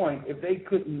on point if they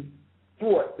couldn't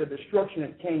thwart the destruction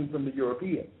that came from the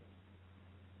Europeans.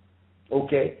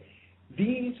 Okay?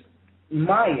 These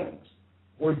Mayans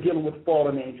were dealing with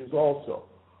fallen angels also.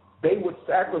 They were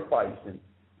sacrificing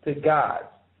to gods.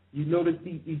 You notice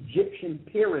the Egyptian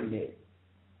pyramid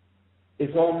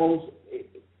is almost,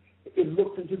 it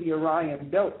looks into the Orion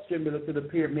belt similar to the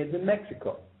pyramids in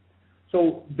Mexico.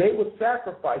 So they were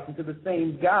sacrificing to the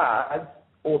same gods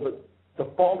or the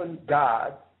fallen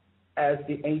gods as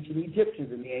the ancient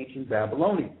Egyptians and the ancient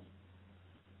Babylonians.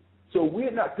 So we're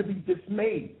not to be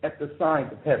dismayed at the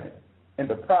signs of heaven and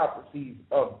the prophecies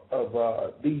of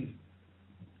these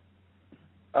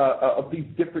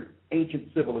different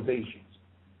ancient civilizations.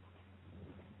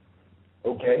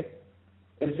 Okay?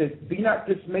 And it says, "Be not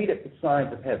dismayed at the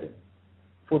signs of heaven,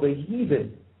 for the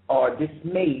heathen are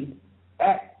dismayed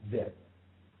at them."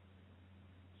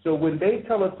 So when they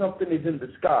tell us something is in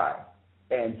the sky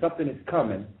and something is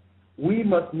coming, we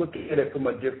must look at it from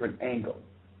a different angle.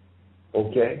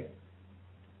 Okay?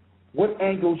 What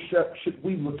angle should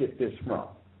we look at this from?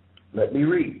 Let me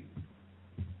read.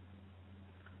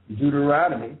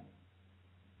 Deuteronomy,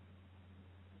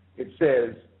 it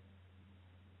says,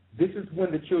 this is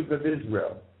when the children of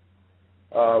Israel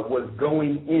was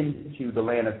going into the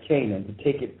land of Canaan to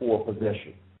take it for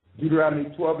possession.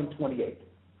 Deuteronomy 12:28.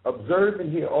 Observe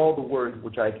and hear all the words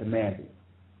which I command thee,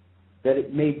 that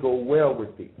it may go well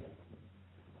with thee,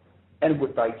 and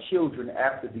with thy children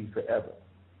after thee forever,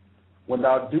 when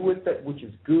thou doest that which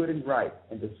is good and right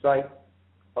in the sight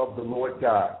of the Lord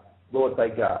thy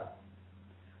God.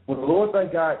 When the Lord thy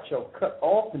God shall cut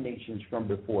off the nations from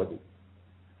before thee,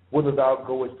 whither thou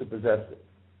goest to possess it,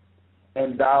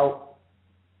 and thou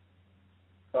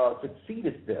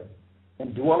succeedest them,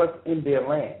 and dwellest in their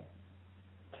land,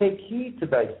 take heed to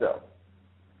thyself,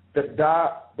 that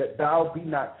thou be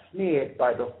not snared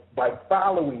by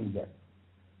following them.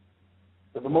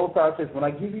 So the Most High says, when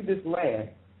I give you this land,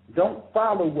 don't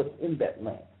follow what's in that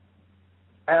land.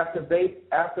 After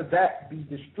that be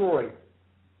destroyed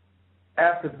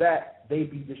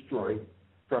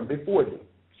from before thee.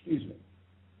 Excuse me.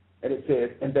 And it says,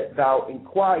 and that thou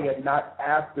inquire not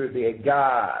after their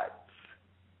gods.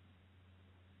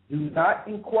 Do not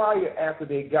inquire after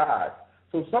their gods.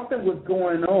 So something was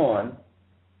going on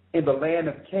in the land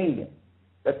of Canaan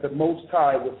that the Most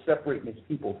High was separating his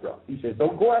people from. He says,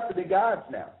 don't go after the gods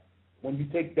now when you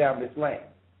take down this land.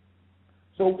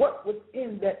 So what was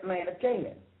in that land of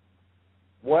Canaan?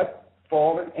 What?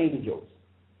 Fallen angels.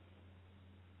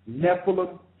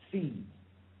 Nephilim seed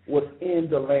was in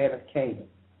the land of Canaan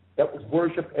that was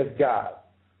worshipped as God.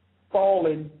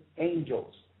 Fallen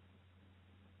angels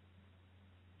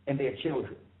and their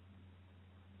children,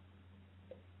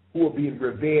 who are being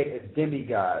revered as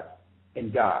demigods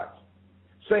and gods,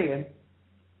 saying,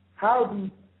 how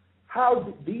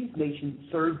do these nations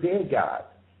serve their gods?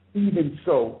 Even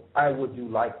so, I will do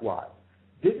likewise.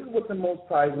 This is what the Most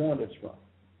High wants us from.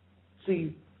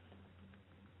 See,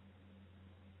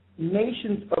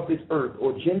 nations of this earth,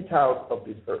 or Gentiles of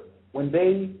this earth, when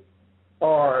they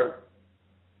are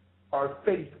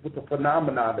faced with a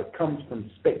phenomenon that comes from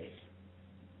space,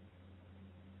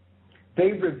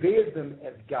 they revere them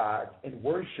as gods and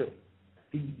worship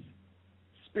these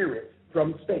spirits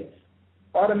from space.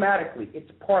 Automatically,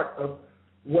 it's part of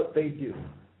what they do.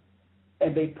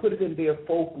 And they put it in their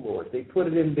folklore. They put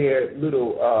it in their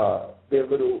little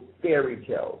fairy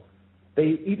tales.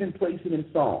 They even place it in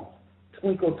songs.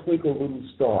 Twinkle, twinkle, little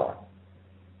star,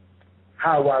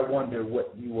 how I wonder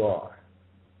what you are.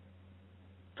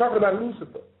 Talking about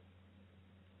Lucifer,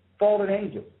 fallen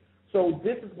angels. So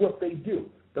this is what they do.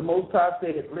 The Most High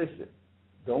said, listen,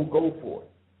 don't go for it.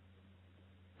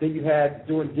 Then you had,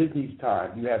 during Disney's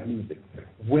time, you have music.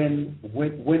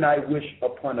 When I Wish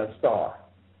Upon a Star.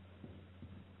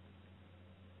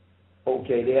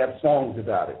 Okay, they have songs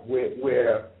about it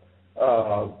where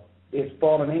there's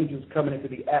fallen angels coming into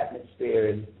the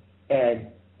atmosphere, and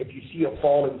if you see a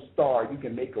fallen star, you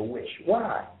can make a wish.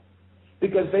 Why?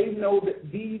 Because they know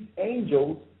that these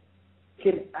angels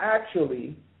can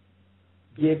actually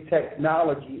give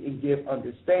technology and give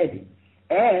understanding,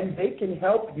 and they can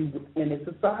help you in a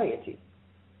society.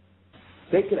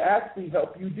 They can actually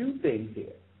help you do things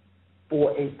here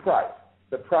for a price.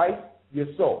 The price, your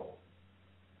soul.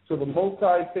 So the Most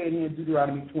High is saying here in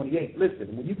Deuteronomy 28,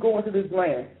 listen, when you go into this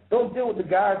land, don't deal with the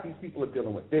guys these people are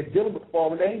dealing with. They're dealing with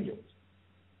fallen angels.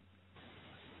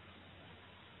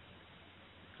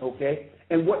 Okay?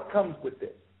 And what comes with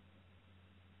this?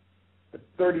 The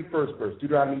 31st verse,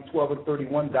 Deuteronomy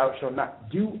 12:31, thou shalt not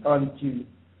do unto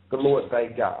the Lord thy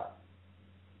God.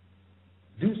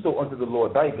 Do so unto the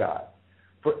Lord thy God.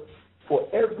 For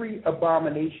every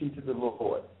abomination to the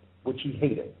Lord, which he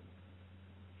hateth,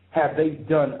 have they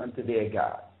done unto their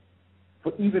gods.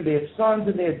 For even their sons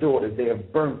and their daughters they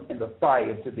have burnt in the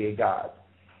fire to their gods.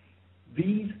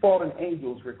 These fallen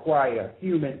angels require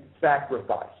human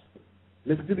sacrifice.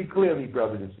 Listen to me clearly,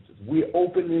 brothers and sisters. We're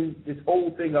opening this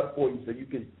whole thing up for you so you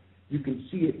can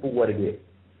see it for what it is.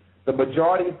 The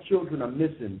majority of children are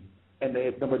missing, and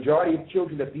the majority of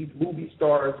children that these movie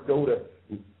stars go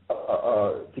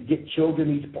to get children,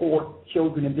 these poor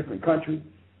children in different countries,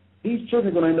 these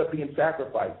children are going to end up being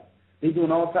sacrificed. They're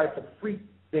doing all types of freak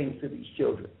things to these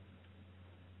children,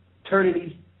 turning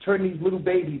these little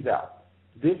babies out.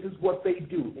 This is what they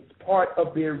do. It's part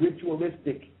of their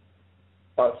ritualistic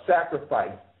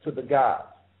sacrifice to the gods.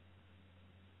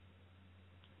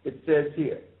 It says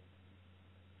here,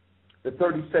 the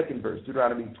 32nd verse,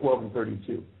 Deuteronomy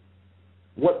 12:32.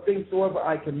 What things soever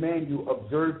I command you,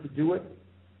 observe to do it.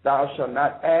 Thou shalt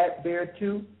not add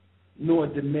thereto, nor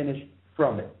diminish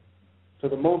from it. So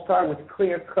the Most High was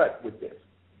clear cut with this.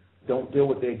 Don't deal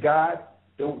with their God.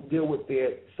 Don't deal with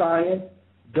their science.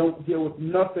 Don't deal with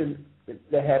nothing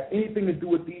that has anything to do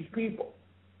with these people,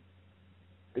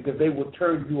 because they will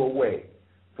turn you away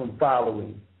from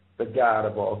following the God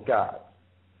of all gods.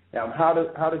 Now, how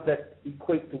does that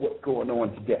equate to what's going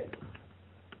on today?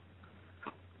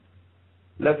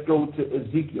 Let's go to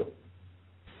Ezekiel,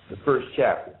 the first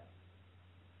chapter.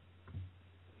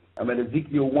 I'm in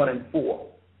Ezekiel 1 and 4.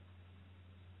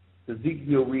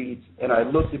 Ezekiel reads, "And I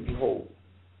looked, and behold,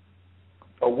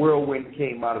 a whirlwind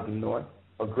came out of the north,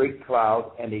 a great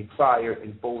cloud, and a fire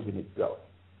enfolding itself.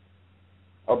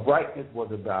 A brightness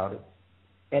was about it,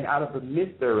 and out of the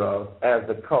midst thereof as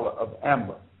the color of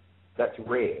amber," that's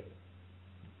red.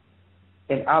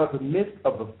 "And out of the midst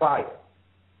of the fire,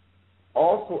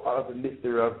 also out of the midst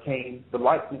thereof came the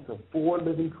likeness of 4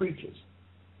 living creatures.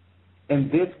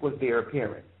 And this was their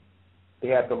appearance. They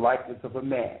had the likeness of a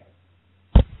man.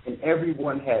 And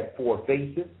everyone had 4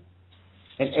 faces,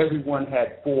 and everyone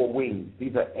had 4 wings."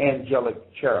 These are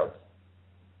angelic cherubs.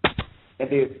 "And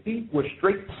their feet were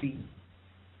straight feet,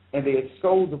 and the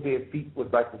soles of their feet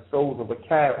was like the soles of a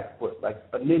calf's foot, like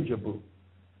a ninja boot,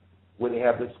 where they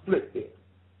have the split there.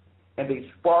 And they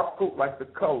sparkled like the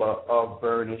color of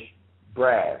burnished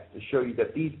brass," to show you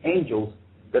that these angels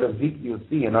that Ezekiel is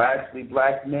seeing are actually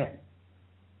black men.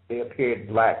 They appeared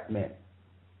black men.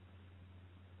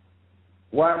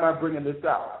 Why am I bringing this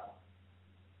out?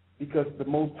 Because the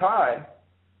Most High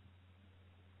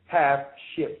have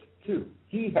ships too.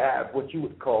 He have what you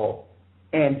would call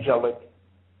angelic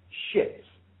ships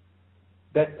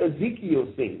that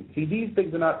Ezekiel's seen. See, these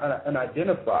things are not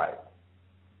unidentified.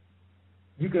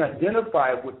 You can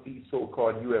identify with these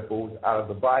so-called UFOs out of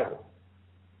the Bible.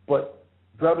 But,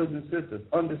 brothers and sisters,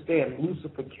 understand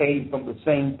Lucifer came from the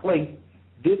same place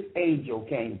this angel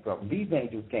came from, these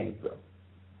angels came from.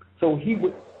 So he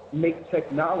would make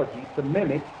technology to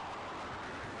mimic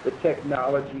the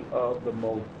technology of the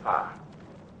Most High.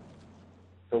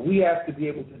 So we have to be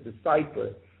able to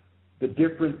decipher the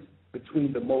difference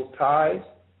between the Most High's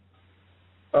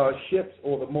ships,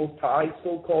 or the Most High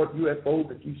so-called UFOs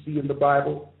that you see in the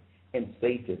Bible, and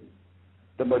Satan.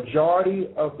 The majority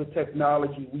of the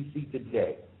technology we see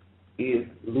today is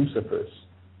Lucifer's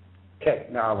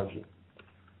technology.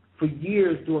 For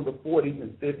years during the 40s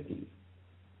and 50s,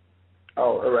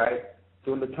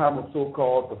 during the time of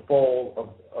so-called the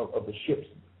fall of the ships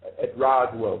at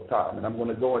Roswell time, and I'm going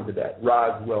to go into that,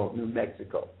 Roswell, New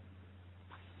Mexico.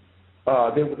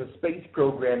 There was a space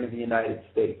program in the United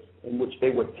States in which they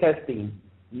were testing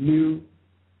new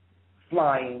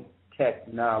flying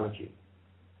technology.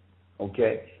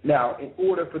 Okay? Now, in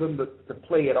order for them to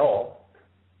play it off,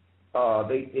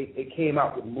 they came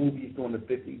out with movies during the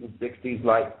 50s and 60s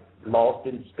like Lost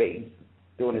in Space,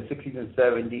 during the 60s and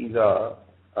 70s,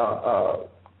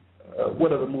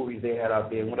 what other movies they had out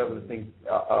there, whatever the things,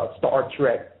 Star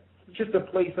Trek, just to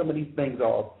play some of these things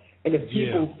off. And if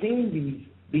people seen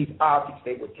these objects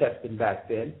they were testing back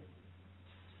then,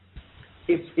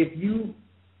 if you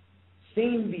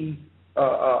seen these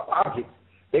objects,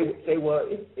 they would say, well,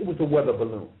 it was a weather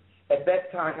balloon. At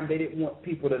that time, they didn't want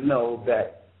people to know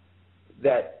that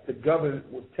the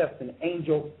government was testing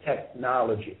angel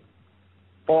technology,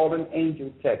 fallen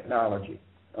angel technology,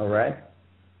 all right?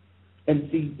 And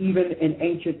see, even in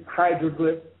ancient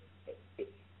hieroglyphs,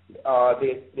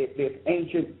 there's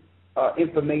ancient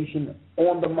information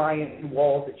on the Mayan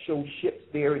walls that show ships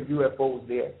there and UFOs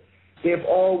there. They've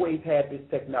always had this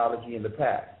technology in the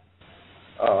past.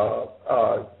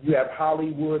 You have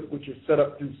Hollywood, which is set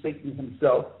up through Satan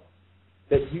himself,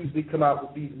 that usually come out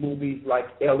with these movies like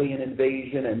Alien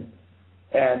Invasion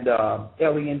and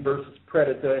Alien versus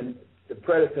Predator, and the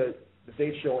Predator that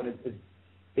they're showing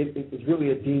is really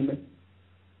a demon.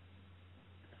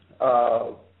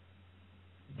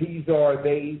 These are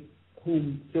they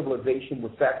whom civilization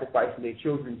was sacrificing their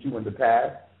children to in the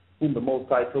past, whom the Most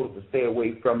High told us to stay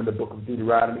away from in the book of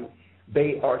Deuteronomy.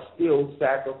 They are still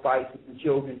sacrificing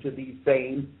children to these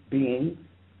same beings.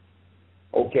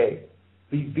 Okay?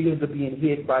 These beings are being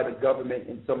hid by the government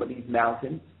in some of these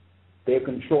mountains. They're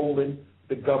controlling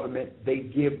the government. They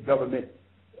give government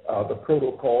the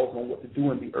protocols on what to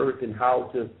do on the earth and how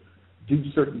to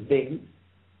do certain things.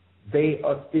 They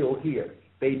are still here.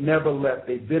 They never left.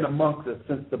 They've been amongst us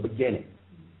since the beginning.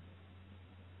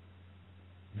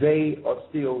 They are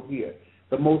still here.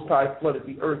 The Most High flooded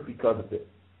the earth because of it.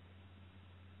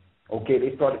 Okay,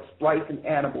 they started splicing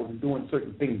animals and doing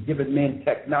certain things, giving men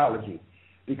technology,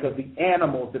 because the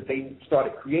animals that they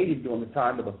started creating during the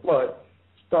time of the flood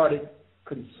started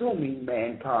consuming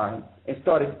mankind and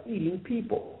started eating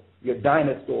people. Your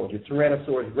dinosaurs, your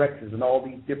Tyrannosaurus rexes, and all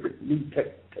these different new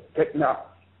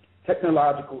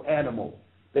technological animal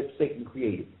that Satan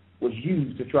created was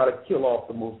used to try to kill off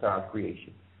the Most High's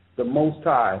creation. The Most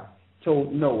High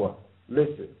told Noah,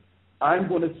 listen, I'm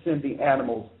going to send the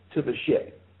animals to the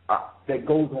ship that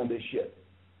goes on this ship.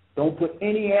 Don't put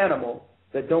any animal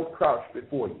that don't crouch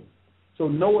before you. So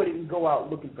Noah didn't go out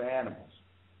looking for animals.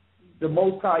 The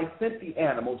Most High sent the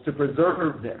animals to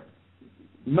preserve them,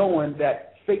 knowing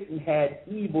that Satan had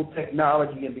evil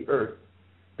technology in the earth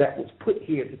that was put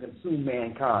here to consume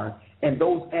mankind, and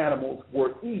those animals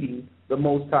were eating the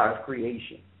Most High's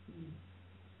creation.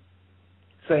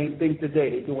 Same thing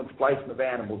today. They're doing splicing of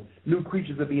animals. New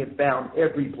creatures are being found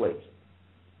every place.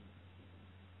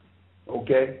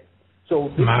 Okay? So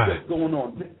this is what's going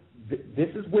on. This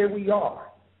is where we are.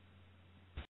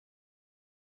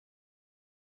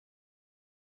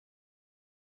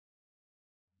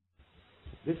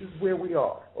 This is where we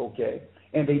are, okay?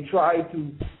 And they try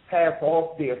to pass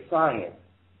off their science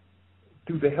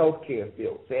through the healthcare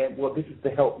field, saying, well, this is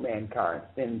to help mankind,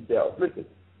 stem cells. Listen,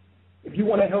 if you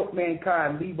want to help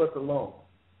mankind, leave us alone.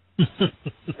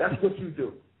 That's what you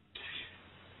do.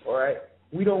 All right?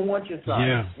 We don't want your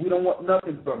science. Yeah. We don't want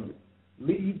nothing from you.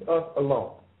 Leave us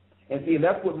alone. And see,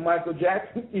 that's what Michael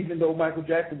Jackson, even though Michael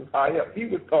Jackson was high up, he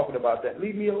was talking about that.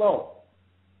 Leave me alone.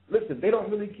 Listen, they don't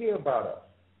really care about us.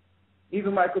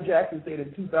 Even Michael Jackson said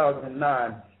in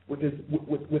 2009, with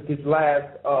his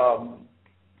last,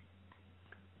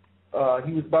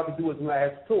 he was about to do his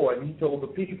last tour, and he told the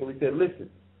people, he said, listen,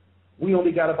 we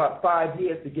only got about 5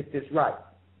 years to get this right.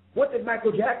 What did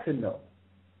Michael Jackson know?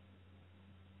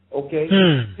 Okay?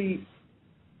 See,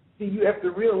 you have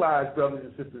to realize, brothers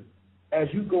and sisters, as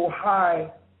you go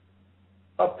high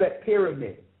up that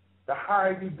pyramid, the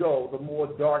higher you go, the more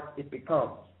dark it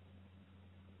becomes.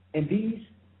 And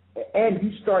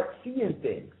you start seeing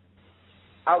things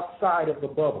outside of the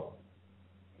bubble.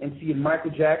 And see,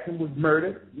 Michael Jackson was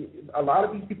murdered. A lot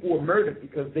of these people were murdered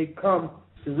because they come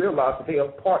to realize that they are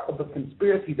part of the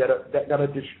conspiracy that are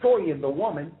destroying the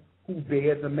woman who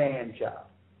bears a man-child.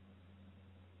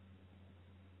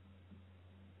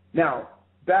 Now,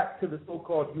 back to the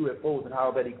so-called UFOs and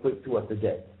how that equates to us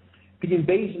today. The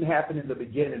invasion happened in the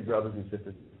beginning, brothers and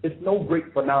sisters. It's no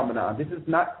great phenomenon. This is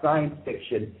not science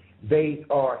fiction. They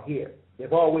are here.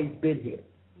 They've always been here.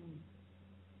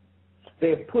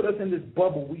 They have put us in this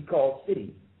bubble we call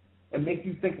cities and make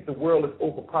you think that the world is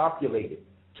overpopulated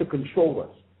to control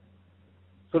us,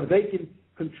 so that they can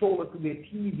control us through their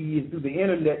TV and through the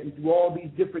internet and through all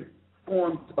these different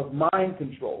forms of mind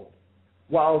control,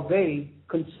 while they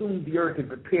consume the earth and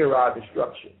prepare our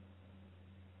destruction.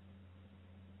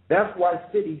 That's why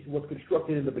cities was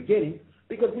constructed in the beginning,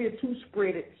 because we are too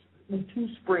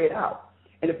spread out.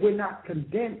 And if we're not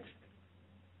condensed,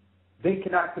 they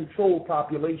cannot control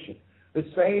population. The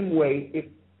same way,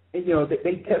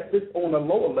 they test this on a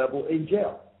lower level in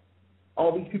jail.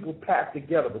 All these people packed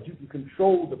together, but you can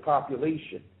control the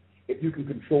population if you can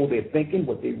control their thinking,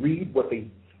 what they read, what they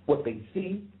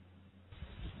see.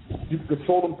 You can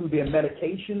control them through their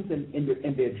medications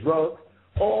and their drugs.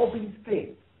 All these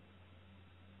things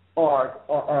are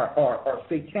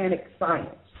satanic science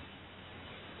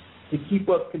to keep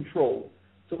us controlled,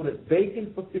 so that they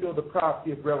can fulfill the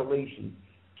prophecy of Revelation,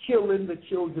 killing the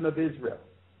children of Israel.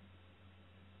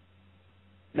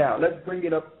 Now, let's bring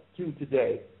it up to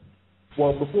today.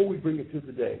 Well, before we bring it to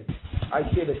today, I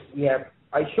said that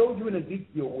I showed you in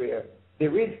Ezekiel where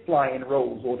there is flying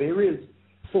rolls, or there is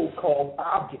so-called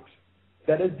objects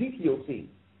that Ezekiel sees.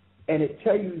 And it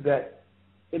tells you that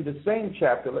in the same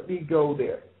chapter, let me go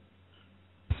there.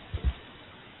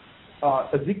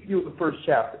 Ezekiel, the first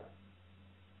chapter.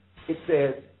 It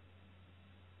says,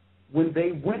 when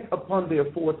they went upon their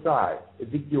four sides,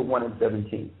 Ezekiel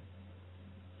 1:17,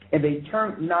 and they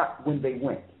turned not when they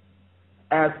went.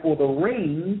 As for the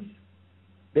rings,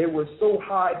 they were so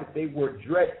high that they were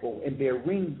dreadful, and their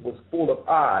rings was full of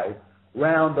eyes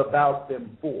round about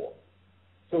them four.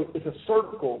 So it's a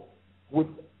circle with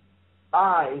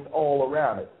eyes all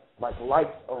around it, like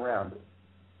lights around it.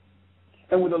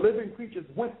 And when the living creatures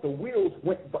went, the wheels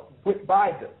went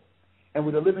by them. And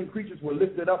when the living creatures were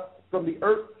lifted up from the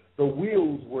earth, the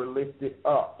wheels were lifted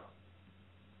up.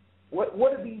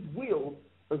 What are these wheels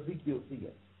Ezekiel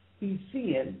seeing? He's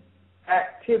seeing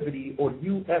activity, or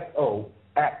UFO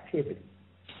activity.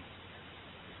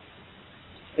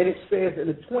 And it says in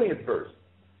the 20th verse,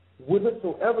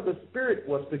 whithersoever the spirit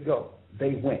was to go,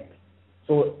 they went.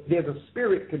 So there's a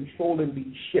spirit controlling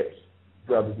these ships,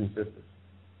 brothers and sisters.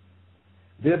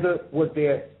 Thither was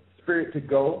their spirit to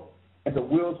go, and the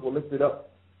wheels were lifted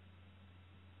up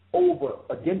over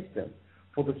against them.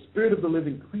 For the spirit of the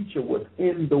living creature was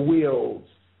in the wheels.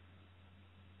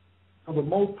 So the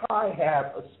Most High have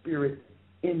a spirit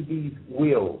in these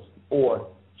wheels or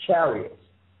chariots.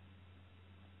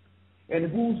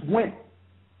 And whose went,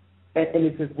 and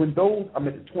it says, when those, I'm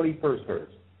at the 21st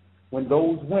verse, when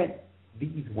those went,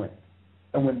 these went.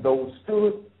 And when those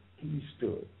stood, he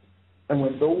stood. And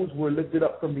when those were lifted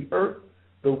up from the earth,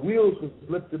 the wheels was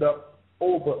lifted up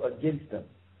over against them.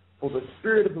 For the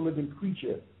spirit of the living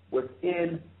creature was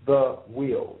in the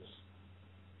wheels.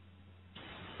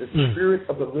 The spirit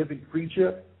of the living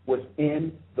creature was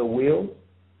in the wheels.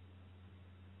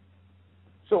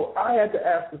 So I had to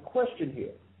ask a question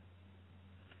here.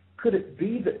 Could it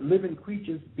be that living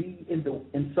creatures be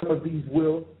in some of these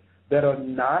wheels that are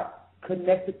not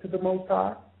connected to the Most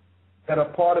High, that are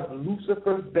part of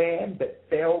Lucifer's band that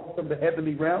fell from the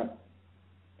heavenly realm?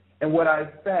 And what I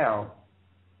found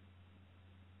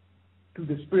through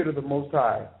the Spirit of the Most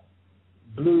High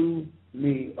blew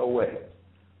me away.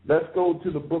 Let's go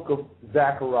to the book of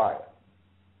Zechariah.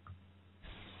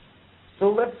 So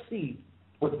let's see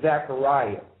what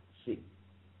Zechariah sees.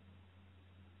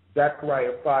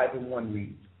 Zechariah 5:1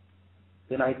 reads,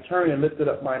 Then I turned and lifted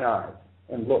up mine eyes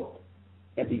and looked,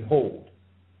 and behold,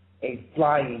 a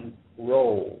flying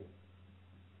roll.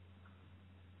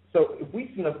 So if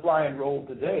we seen a flying roll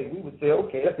today, we would say,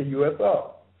 okay, that's a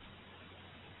UFO.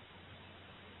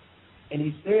 And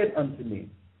he said unto me,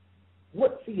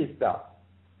 What seest thou?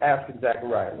 Asking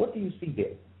Zechariah, what do you see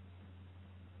there?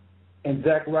 And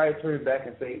Zechariah turned back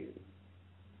and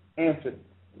answered,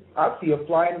 I see a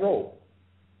flying roll.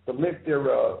 The length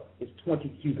thereof is 20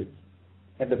 cubits,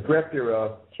 and the breadth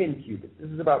thereof 10 cubits. This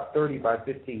is about 30 by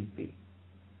 15 feet.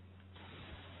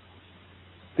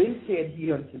 Then said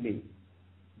he unto me,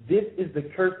 This is the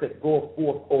curse that goeth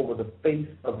forth over the face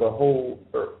of the whole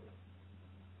earth.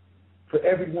 For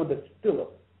everyone that stilleth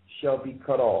shall be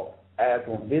cut off, as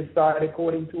on this side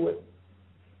according to it,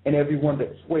 and everyone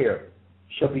that sweareth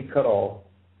shall be cut off,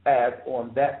 as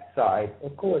on that side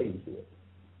according to it.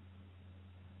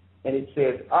 And it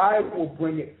says, I will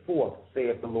bring it forth,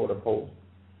 saith the Lord of hosts,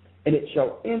 and it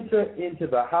shall enter into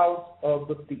the house of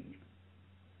the thief.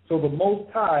 So the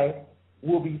Most High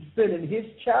will be sending his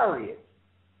chariots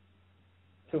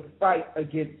to fight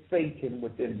against Satan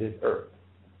within this earth.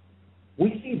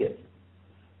 We see this.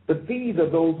 The thieves are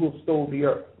those who have stole the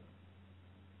earth.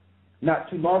 Not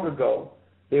too long ago,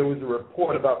 there was a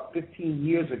report about 15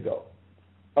 years ago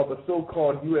of a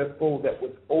so-called UFO that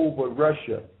was over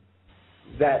Russia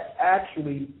that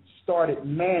actually started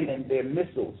manning their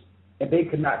missiles, and they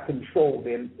could not control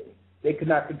them. They could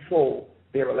not control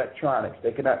their electronics.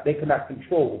 They could not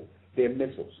control their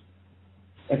missiles.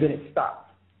 And then it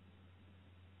stopped.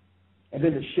 And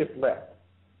then the ship left.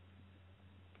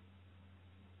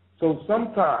 So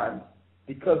sometimes,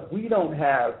 because we don't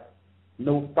have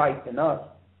no fight in us,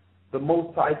 the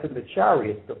Most High sent the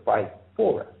chariots to fight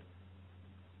for us.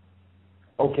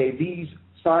 Okay, these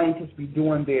scientists be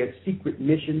doing their secret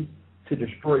mission to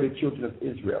destroy the children of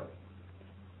Israel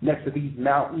next to these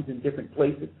mountains in different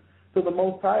places. So the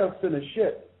Most High will send a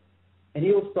ship, and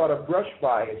he'll start a brush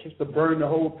fire just to burn the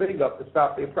whole thing up to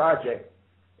stop their project,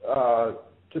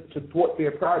 to thwart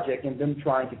their project and them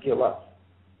trying to kill us.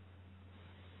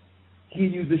 He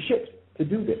uses ships to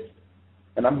do this,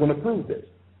 and I'm going to prove this.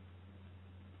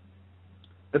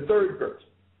 The 3rd verse.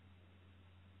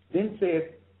 Then saith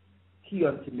he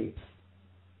unto me,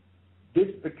 This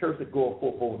is the curse that goeth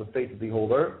forth over the face of the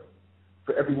whole earth.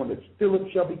 For everyone that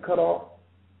stilleth shall be cut off,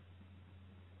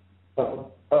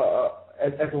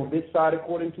 as on this side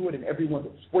according to it, and everyone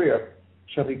that sweareth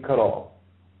shall be cut off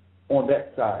on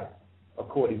that side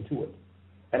according to it.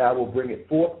 And I will bring it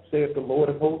forth, saith the Lord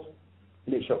of hosts,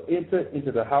 and it shall enter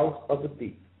into the house of the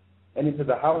thief, and into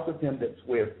the house of him that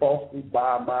swears falsely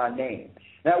by my name.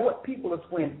 Now, what people are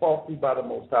swearing falsely by the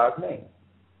Most High's name?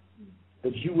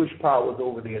 The Jewish powers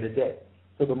over there today.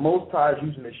 So the Most High is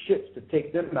using the ships to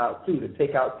take them out too, to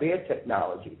take out their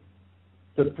technology,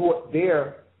 to thwart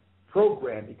their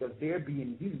program, because they're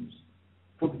being used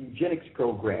for the eugenics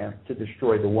program to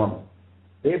destroy the woman.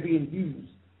 They're being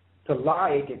used to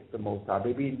lie against the Most High.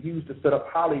 They're being used to set up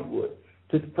Hollywood,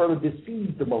 to further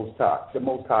deceive the Most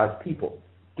High's people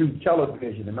through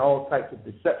television and all types of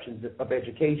deceptions of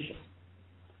education.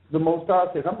 The Most High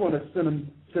says, I'm going to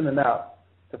send them out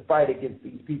to fight against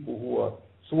these people who are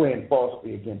swearing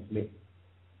falsely against me.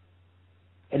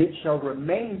 And it shall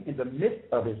remain in the midst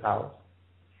of his house,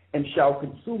 and shall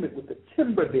consume it with the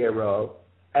timber thereof,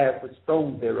 as the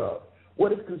stones thereof.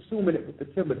 What is consuming it with the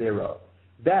timber thereof?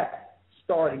 That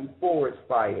starting forest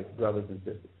fires, brothers and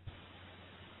sisters.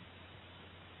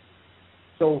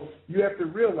 So you have to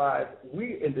realize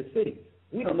we're in the cities.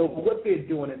 We don't know what they're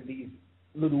doing in these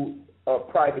little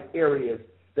private areas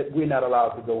that we're not allowed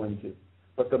to go into.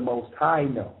 But the Most High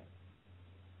knows.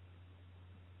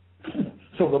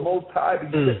 So the Most High be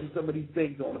setting some of these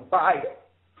things on fire,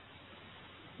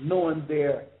 knowing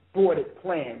their thwarted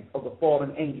plans of the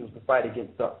fallen angels to fight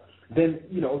against us. Then,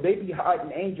 they be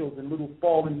hiding angels and little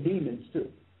fallen demons too.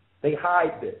 They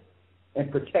hide this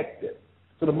and protect this.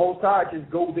 So the Most High just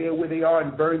go there where they are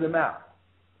and burn them out.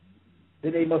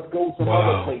 Then they must go some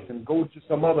other place and go to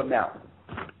some other mountain.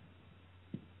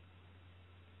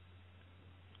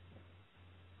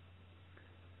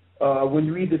 When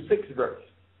you read the 6th verse,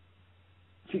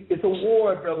 it's a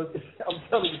war, brother. I'm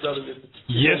telling you, brother.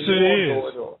 Yes, it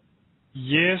is.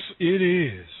 Yes, it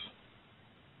is.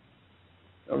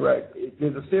 All right.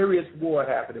 There's a serious war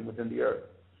happening within the earth.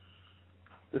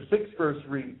 The 6th verse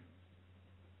reads,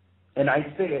 and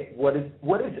I said, what is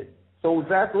it? So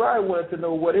Zechariah wanted to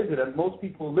know what is it, and most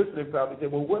people listening probably say,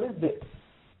 well, what is this?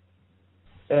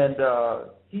 And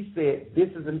he said, this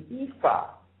is an ephod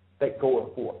that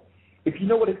goeth forth. If you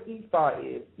know what an ephod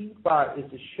is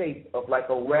the shape of like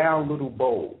a round little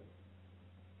bowl.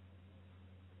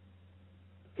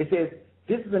 It says,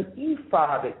 this is an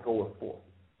ephod that goeth forth.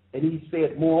 And he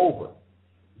said, moreover,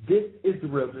 this is the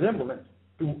resemblance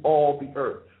through all the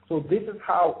earth. So this is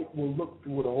how it will look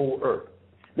through the whole earth.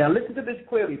 Now listen to this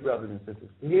clearly, brothers and sisters.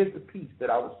 Here's the piece that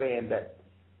I was saying that,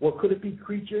 well, could it be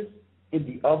creatures in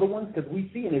the other ones? Because we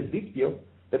see in Ezekiel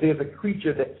that there's a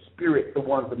creature that spirits the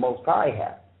ones the Most High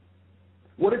has.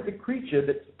 What is the creature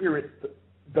that spirits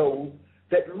those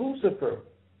that Lucifer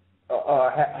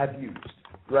have used,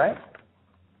 right?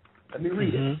 Let me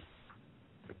read it.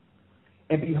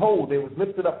 And behold, there was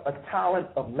lifted up a talent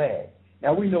of lead.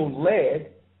 Now we know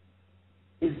lead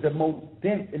is the most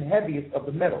dense and heaviest of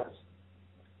the metals.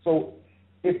 So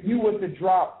if you were to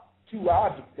drop 2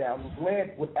 objects down,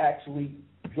 lead would actually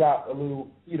drop a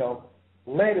little,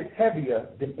 lead is heavier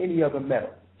than any other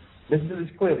metal. Listen to this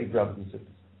clearly, brothers and sisters.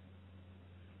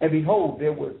 And behold,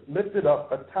 there was lifted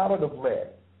up a talent of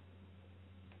lead.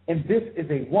 And this is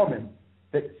a woman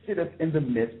that sitteth in the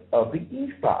midst of the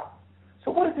ephod.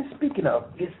 So what is this speaking of?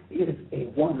 This is a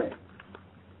woman.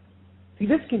 See,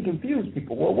 this can confuse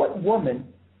people. Well, what woman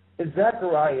is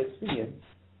Zechariah seeing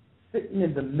sitting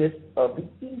in the midst of the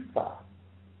ephod?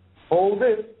 Hold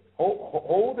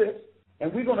this,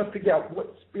 and we're going to figure out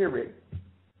what spirit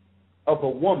of a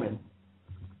woman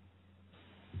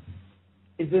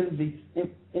is in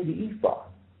the ephod.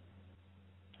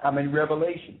 I'm in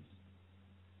Revelations.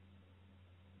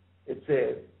 It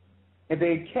says, and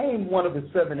there came one of the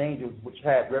 7 angels which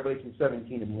had, Revelation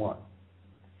 17:1.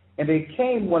 And there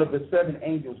came one of the 7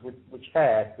 angels which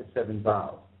had the 7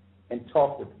 vials, and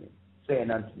talked with me, saying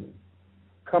unto me,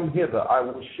 come hither, I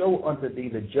will show unto thee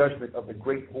the judgment of the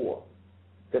great whore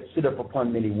that sitteth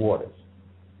upon many waters,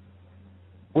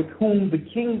 with whom the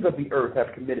kings of the earth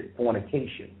have committed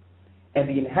fornication, and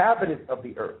the inhabitants of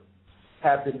the earth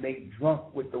have been made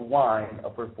drunk with the wine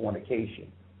of her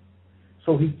fornication.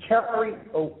 So he carried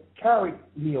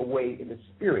me away in the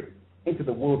spirit into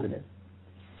the wilderness,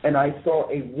 and I saw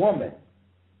a woman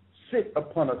sit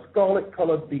upon a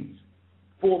scarlet-colored beast,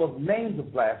 full of names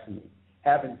of blasphemy,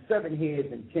 having 7 heads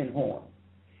and 10 horns.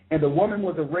 And the woman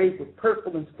was arrayed with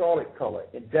purple and scarlet color,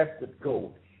 and decked with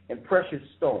gold, and precious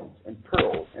stones, and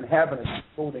pearls, and having a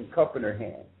golden cup in her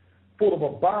hand, full of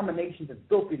abominations and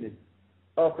filthiness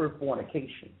of her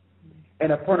fornication.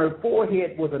 And upon her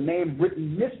forehead was a name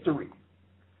written, Mystery,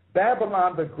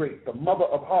 Babylon the Great, the mother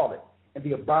of harlots, and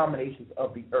the abominations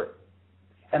of the earth.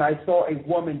 And I saw a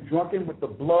woman drunken with the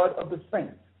blood of the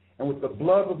saints, and with the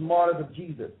blood of martyrs of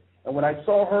Jesus. And when I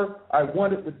saw her, I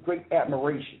wondered with great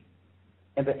admiration.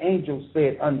 And the angel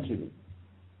said unto me,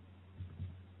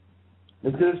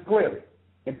 listen to this clearly.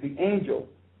 And the angel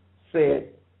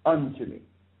said unto me,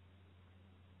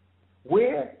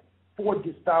 wherefore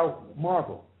didst thou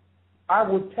marvel? I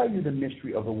will tell you the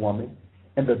mystery of the woman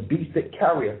and the beast that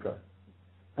carrieth her,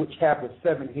 which have the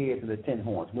 7 heads and the 10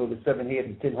 horns. You know, the 7 heads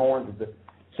and 10 horns is the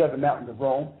 7 mountains of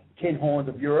Rome, 10 horns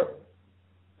of Europe.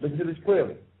 Listen to this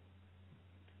clearly.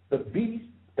 The beast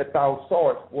that thou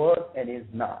sawest was and is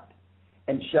not,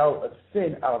 and shall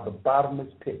ascend out of the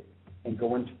bottomless pit and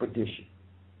go into perdition.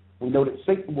 We know that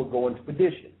Satan will go into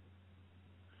perdition.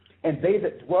 And they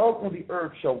that dwell on the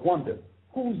earth shall wonder,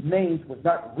 whose names was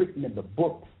not written in the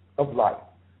book of life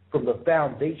from the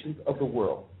foundations of the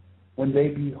world, when they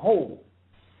behold,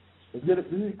 this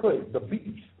is clear, the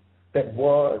beast that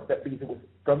was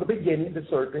from the beginning, the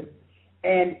serpent,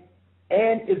 and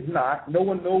is not, no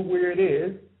one knows where it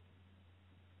is,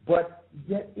 but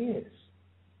yet is.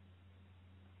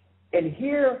 And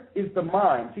here is the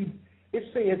mind. See, It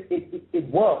says it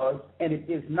was and it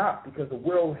is not, because the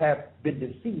world has been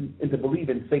deceived into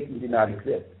believing Satan did not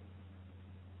exist.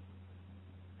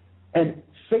 And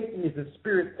Satan is the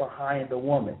spirit behind the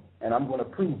woman, and I'm going to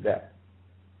prove that.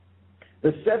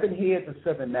 The 7 heads of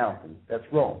 7 mountains, that's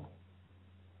Rome,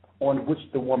 on which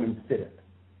the woman sitteth.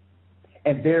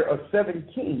 And there are 7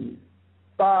 kings,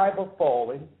 5 are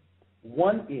fallen,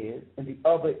 1 is, and the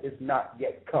other is not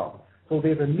yet come. So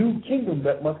there's a new kingdom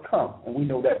that must come, and we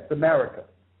know that's America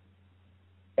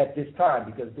at this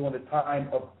time, because during the time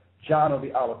of John of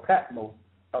the Isle of Patmos,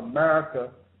 America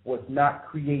was not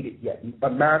created yet.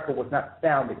 America was not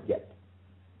founded yet.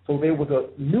 So there was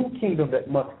a new kingdom that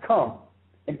must come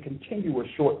and continue a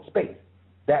short space.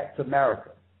 That's America.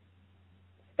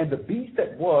 And the beast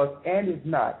that was and is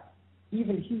not,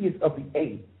 even he is of the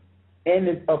 8 and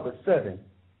is of the 7,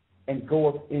 and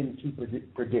goeth into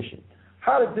perdition.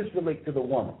 How does this relate to the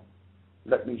woman?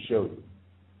 Let me show you.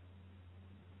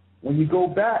 When you go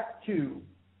back to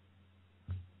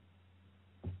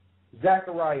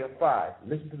Zechariah 5,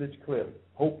 listen to this clearly.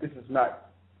 Hope this is not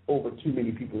over too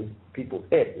many people's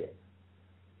head here.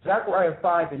 Zechariah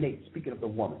 5 and 8, speaking of the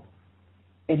woman.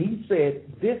 And he said,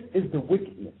 this is the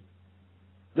wickedness.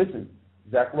 Listen,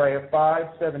 Zechariah 5,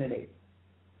 7, and 8.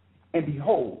 And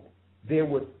behold, there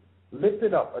was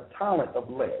lifted up a talent of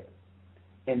lead,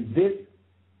 and this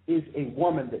is a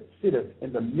woman that sitteth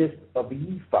in the midst of the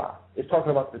ephod. It's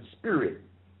talking about the spirit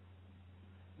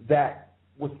that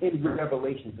was in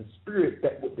Revelation, the spirit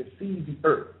that would deceive the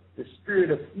earth, the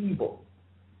spirit of evil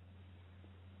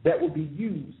that would be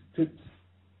used to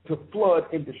flood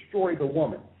and destroy the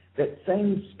woman. That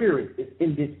same spirit is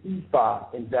in this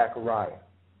ephod in Zechariah.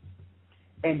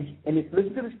 And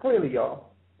listen to this clearly,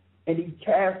 y'all. And he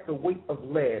cast the weight of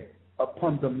lead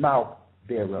upon the mouth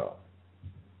thereof.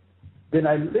 Then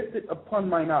I lifted upon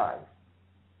mine eyes.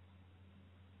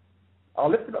 I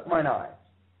lifted up mine eyes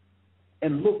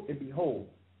and looked, and behold,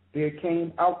 there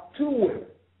came out 2 women.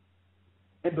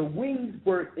 And the wings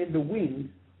were in the wings,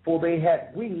 for they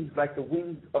had wings like the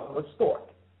wings of a stork.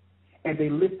 And they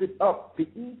lifted up the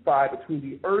ephod between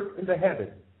the earth and the heaven.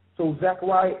 So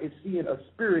Zechariah is seeing a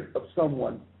spirit of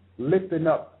someone lifting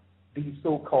up these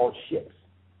so-called ships.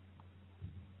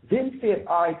 Then said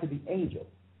I to the angel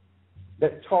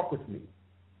that talked with me,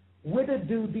 whither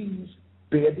do these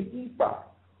bear the ephod?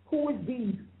 Who is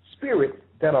these spirits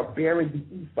that are bearing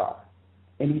the ephod?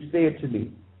 And he said to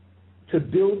me, to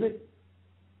build it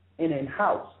in a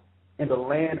house in the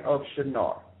land of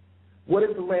Shinar. What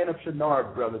is the land of Shinar,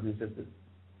 brothers and sisters?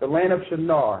 The land of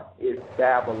Shinar is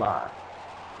Babylon.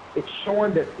 It's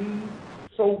showing that these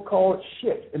so-called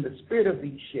ships, and the spirit of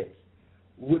these ships,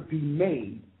 would be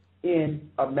made in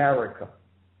America.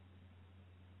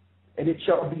 And it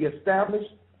shall be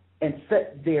established and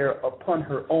set there upon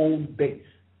her own base,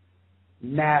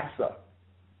 NASA.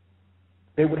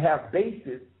 They would have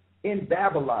bases in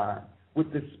Babylon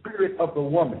with the spirit of the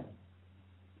woman,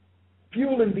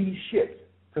 fueling these ships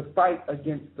to fight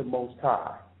against the Most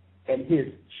High and his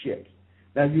ships.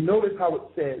 Now you notice how it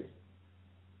says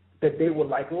that they were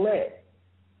like lead,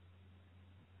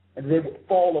 and they would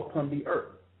fall upon the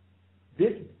earth.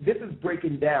 This is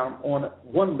breaking down on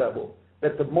one level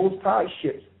that the Most High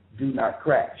ships do not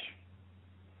crash.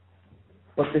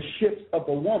 But the ships of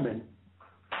a woman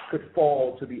could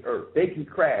fall to the earth. They can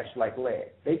crash like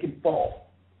lead. They can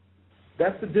fall.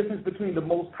 That's the difference between the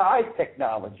Most High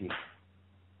technology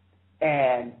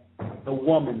and the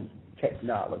woman's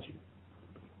technology.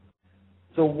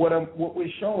 So what we're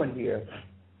showing here,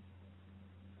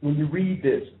 when you read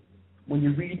this, when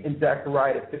you read in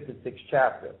Zechariah the 56th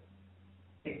chapter,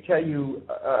 it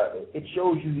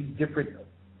shows you these different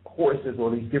horses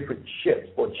or these different ships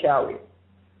or chariots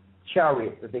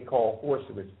that they call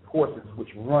horses which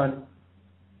run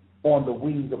on the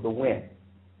wings of the wind,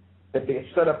 that they're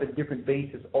set up in different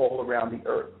bases all around the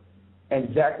earth.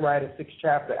 And Zechariah the 6th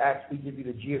chapter actually gives you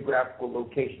the geographical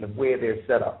location of where they're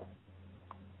set up.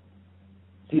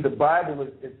 See, the Bible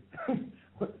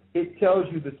it tells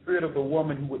you the spirit of the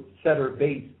woman who would set her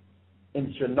base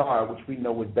in Shinar, which we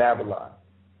know is Babylon.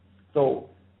 So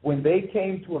when they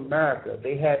came to America,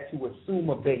 they had to assume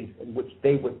a base in which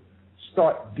they would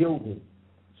start building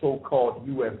so-called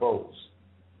UFOs.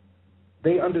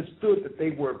 They understood that they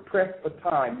were pressed for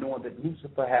time, knowing that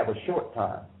Lucifer had a short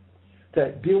time,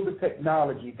 to build a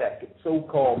technology that could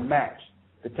so-called match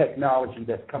the technology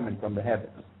that's coming from the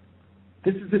heavens.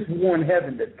 This is this war in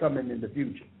heaven that's coming in the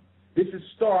future. This is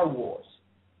Star Wars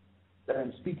that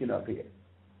I'm speaking of here.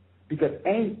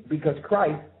 Because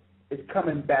Christ is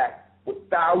coming back with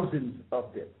thousands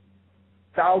of them.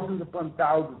 Thousands upon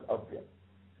thousands of them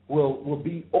will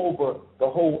be over the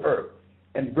whole earth.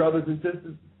 And brothers and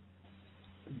sisters,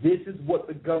 this is what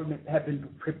the government have been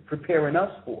preparing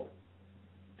us for,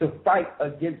 to fight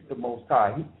against the Most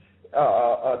High,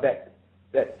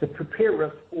 that to prepare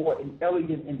us for an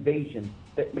alien invasion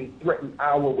that may threaten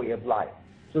our way of life.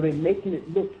 So they're making it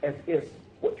look as if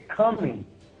what's coming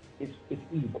is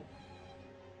evil.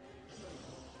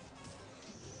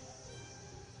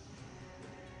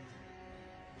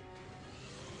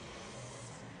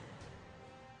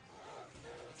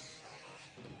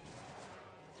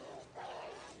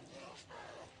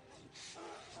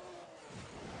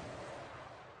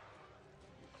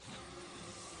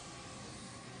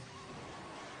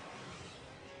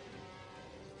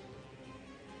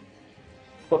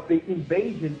 But the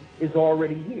invasion is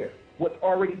already here. What's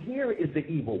already here is the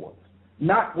evil ones,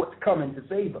 not what's coming to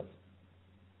save us.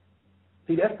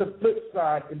 See, that's the flip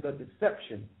side in the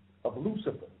deception of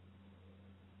Lucifer.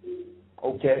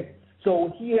 Okay?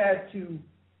 So he had to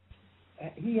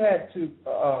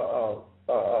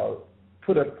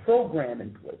put a program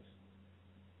in place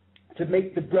to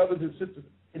make the brothers and sisters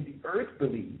in the earth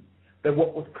believe that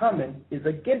what was coming is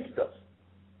against us.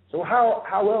 So how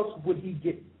else would he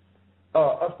get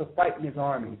us to fight in his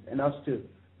armies and us to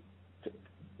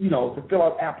fill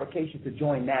out applications to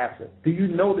join NASA? Do you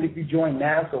know that if you join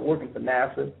NASA, working for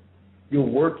NASA, you're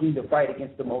working to fight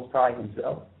against the Most High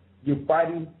himself? You're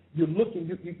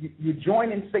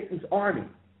joining Satan's army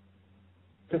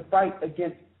to fight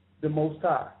against the Most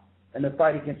High and to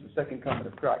fight against the second coming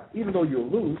of Christ. Even though you'll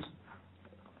lose,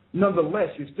 nonetheless,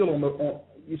 you're still on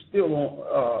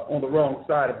the wrong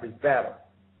side of this battle.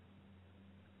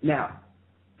 Now,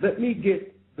 let me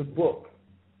get the book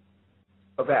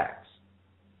of Acts.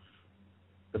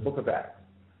 The book of Acts.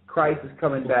 Christ is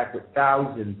coming back with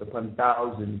thousands upon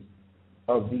thousands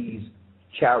of these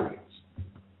chariots.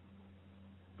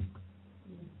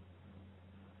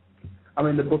 I'm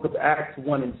in the book of Acts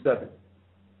 1 and 7.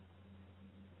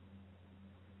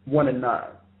 1 and 9.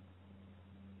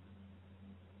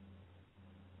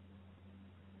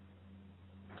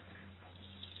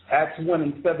 Acts 1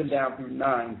 and 7 down through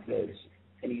 9 says,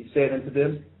 "And he said unto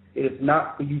them, It is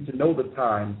not for you to know the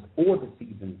times or the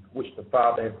seasons which the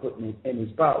Father hath put in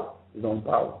his power, his own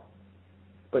power.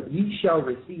 But ye shall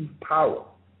receive power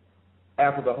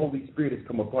after the Holy Spirit has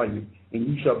come upon you, and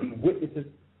ye shall be witnesses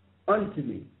unto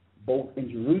me, both in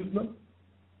Jerusalem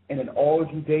and in all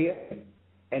Judea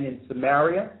and in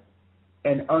Samaria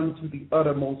and unto the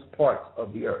uttermost parts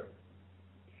of the earth."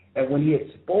 And when he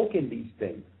had spoken these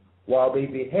things, while they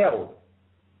beheld,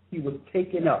 he was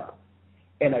taken up,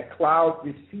 and a cloud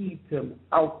received him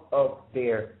out of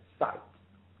their sight.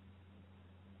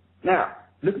 Now,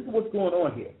 listen to what's going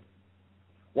on here.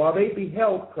 While they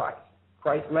beheld Christ,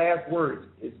 Christ's last words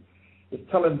is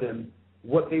telling them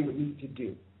what they would need to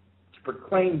do to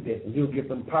proclaim this, and he'll give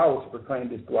them power to proclaim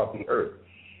this throughout the earth.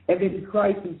 And then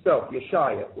Christ himself,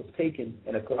 Yeshua, was taken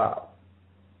in a cloud.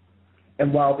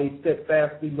 And while they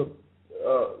steadfastly looked,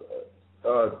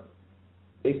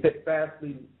 they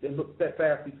looked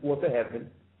steadfastly toward the heaven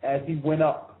as he went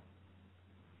up.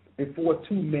 Before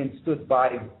two men stood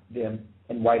by them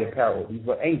in white apparel. These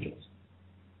were angels,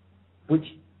 which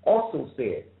also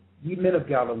said, "Ye men of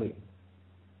Galilee,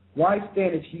 why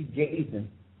standeth ye gazing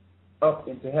up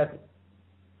into heaven?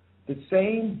 The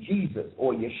same Jesus,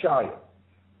 or Yeshua,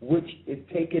 which is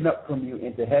taken up from you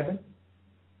into heaven,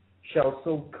 shall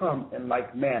so come in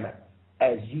like manner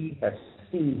as ye have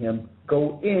seen him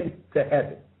go into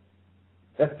heaven."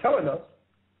 That's telling us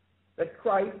that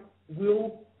Christ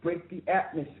will break the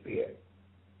atmosphere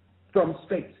from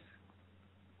space.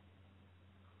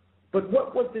 But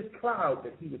what was this cloud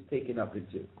that he was taken up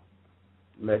into?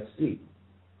 Let's see.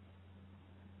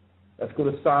 Let's go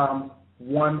to Psalms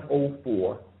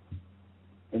 104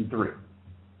 and 3.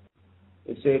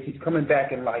 It says he's coming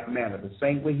back in like manner, the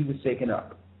same way he was taken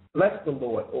up. "Bless the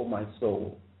Lord, O my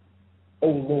soul. O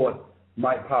Lord,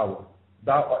 my power.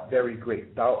 Thou art very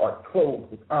great. Thou art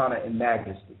clothed with honor and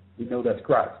majesty." We know that's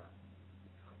Christ.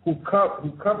 Who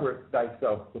covereth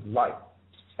thyself with light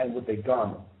and with a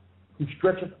garment. Who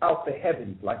stretcheth out the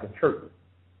heavens like a curtain.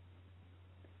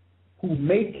 Who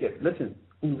maketh, listen,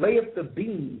 who layeth the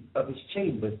beams of his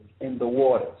chambers in the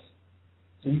waters.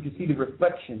 So you can see the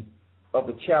reflection of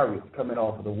the chariots coming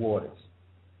off of the waters.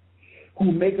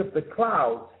 Who maketh the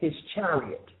clouds his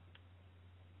chariot.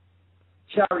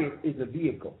 Chariot is a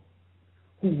vehicle.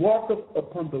 Who walketh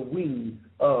upon the wings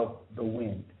of the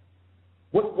wind.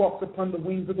 What walks upon the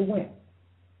wings of the wind?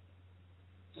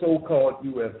 So-called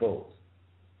UFOs.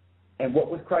 And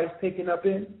what was Christ taken up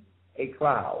in? A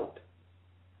cloud.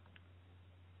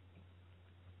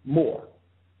 More.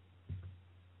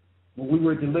 When we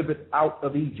were delivered out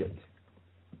of Egypt,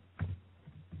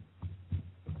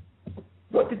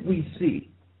 What did we see?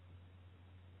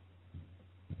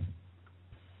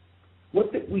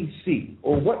 What did we see,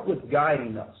 or what was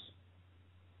guiding us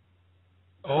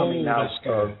coming out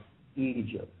of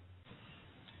Egypt?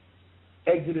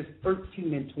 Exodus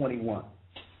 13 and 21.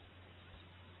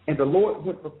 And the Lord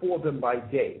went before them by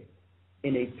day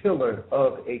in a pillar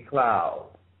of a cloud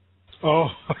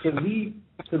to lead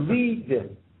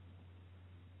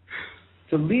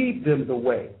them the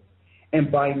way,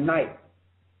 and by night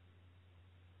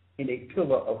in a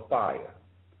pillar of fire.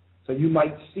 So you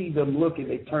might see them look and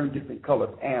they turn different colors,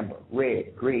 amber,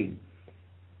 red, green.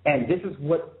 And this is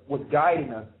what was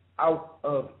guiding us out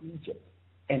of Egypt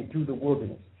and through the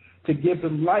wilderness, to give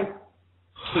them life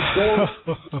to go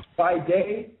by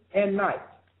day and night.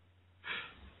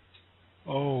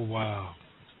 Oh, wow.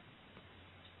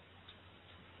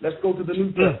 Let's go to the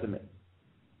New Testament.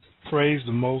 Praise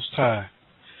the Most High.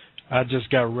 I just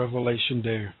got revelation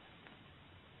there.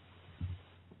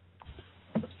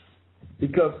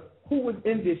 Because who was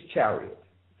in this chariot?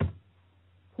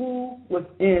 Who was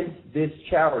in this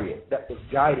chariot that was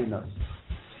guiding us?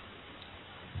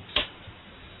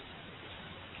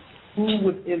 Who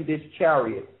was in this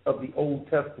chariot of the Old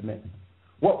Testament?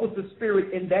 What was the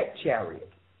spirit in that chariot?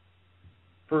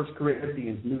 1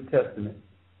 Corinthians, New Testament,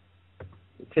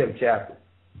 the 10th chapter.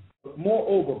 But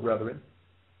moreover, brethren,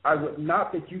 I would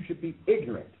not that you should be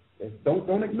ignorant.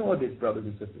 Don't ignore this, brothers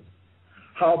and sisters.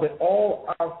 How that all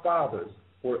our fathers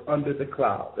were under the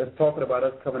cloud. That's talking about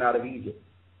us coming out of Egypt.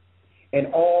 And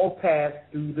all passed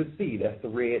through the sea. That's the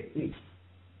Red Sea.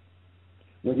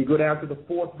 When you go down to the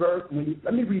 4th verse,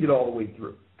 let me read it all the way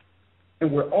through.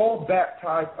 And we're all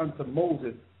baptized unto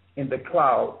Moses in the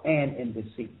cloud and in the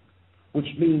sea, which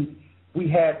means we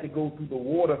had to go through the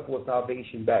water for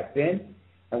salvation back then,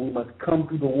 and we must come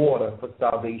through the water for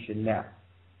salvation now.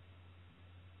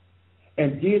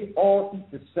 And did all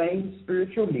eat the same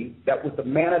spiritual meat, that was the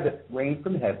manna that rained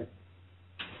from heaven,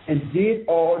 and did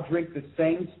all drink the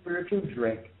same spiritual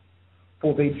drink,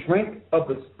 for they drank of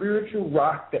the spiritual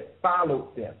rock that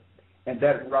followed them, and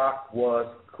that rock was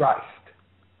Christ.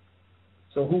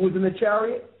 So who was in the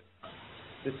chariot?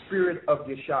 The spirit of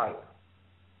Yeshua.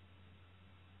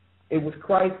 It was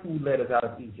Christ who led us out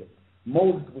of Egypt.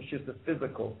 Moses was just a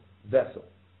physical vessel.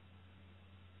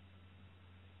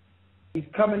 He's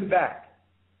coming back.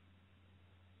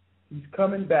 He's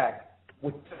coming back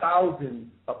with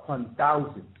thousands upon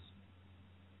thousands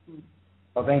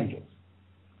of angels.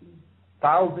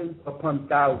 Thousands upon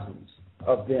thousands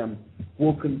of them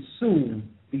will consume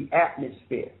the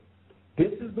atmosphere.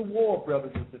 This is the war,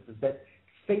 brothers and sisters, that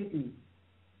Satan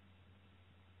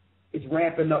is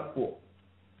ramping up for.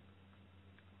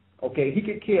 Okay, he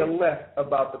could care less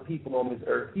about the people on this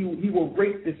earth. He will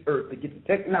rape this earth to get the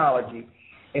technology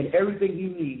and everything he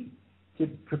needs to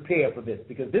prepare for this,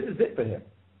 because this is it for him.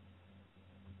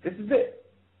 This is it.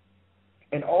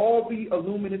 And all the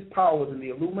illuminous powers and the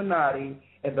Illuminati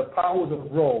and the powers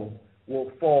of Rome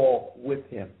will fall with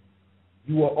him.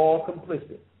 You are all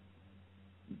complicit.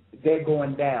 They're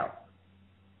going down.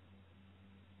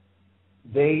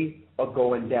 They are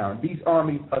going down. These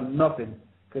armies are nothing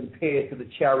compared to the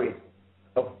chariots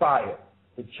of fire.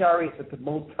 The chariots that the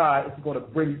Most High is going to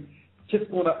bring, just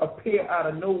going to appear out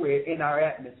of nowhere in our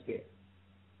atmosphere.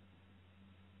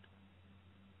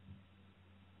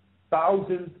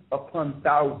 Thousands upon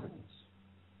thousands.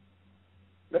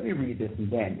 Let me read this in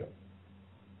Daniel.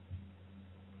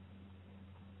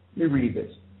 Let me read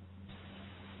this.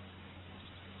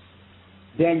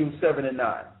 Daniel 7 and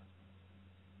 9.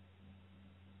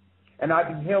 And I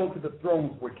beheld till the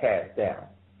thrones were cast down.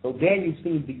 So Daniel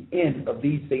seen the end of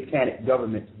these satanic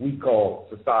governments we call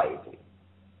society.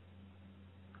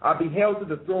 I beheld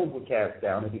till the thrones were cast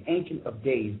down, and the Ancient of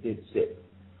Days did sit,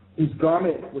 whose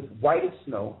garment was white as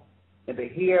snow, and the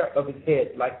hair of his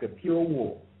head like the pure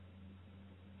wool.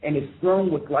 And his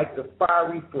throne was like the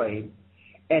fiery flame,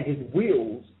 and his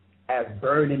wheels as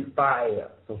burning fire.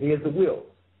 So here's the wheels.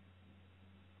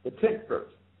 The 10th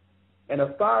verse. And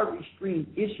a fiery stream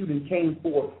issued and came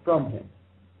forth from him.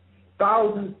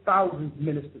 Thousands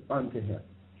ministered unto him.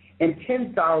 And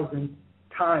 10,000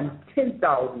 times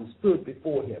 10,000 stood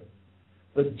before him.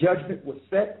 The judgment was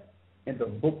set, and the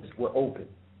books were opened.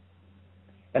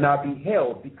 And I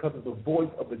beheld because of the voice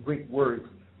of the great words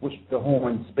which the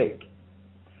horn spake.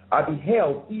 I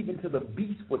beheld even to the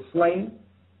beast was slain,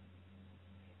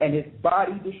 and his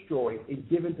body destroyed and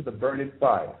given to the burning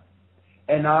fire.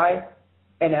 And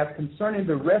as concerning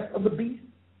the rest of the beasts,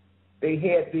 they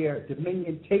had their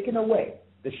dominion taken away,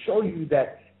 to show you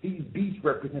that these beasts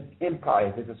represent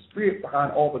empires. There's a spirit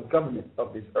behind all the governments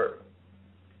of this earth.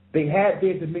 They had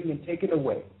their dominion taken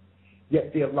away.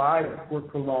 yet their lives were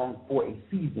prolonged for a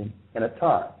season and a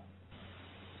time.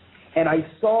 And I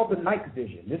saw the night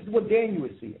vision. This is what Daniel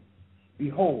was seeing.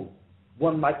 Behold,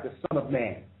 one like the Son of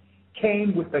Man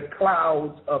came with the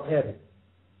clouds of heaven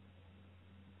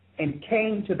and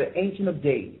came to the Ancient of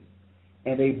Days,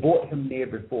 and they brought him near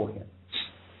before him.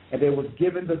 And there was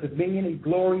given the dominion and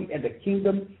glory and the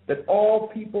kingdom that all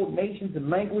people, nations, and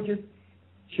languages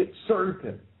should serve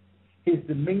him. His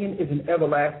dominion is an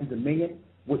everlasting dominion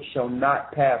which shall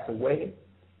not pass away.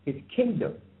 His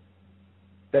kingdom,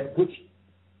 that which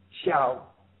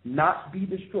shall not be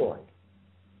destroyed.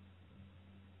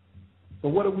 So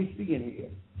what are we seeing here?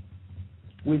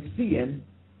 We're seeing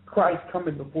Christ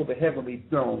coming before the heavenly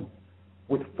throne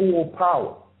with full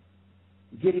power,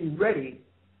 getting ready,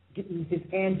 getting his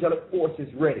angelic forces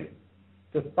ready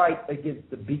to fight against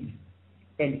the beast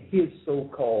and his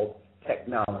so-called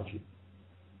technology.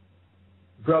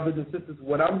 Brothers and sisters,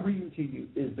 what I'm reading to you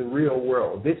is the real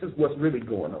world. This is what's really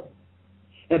going on.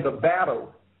 And the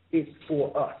battle is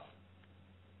for us.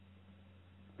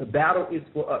 The battle is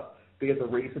for us. There's a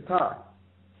race of time.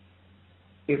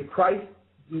 If Christ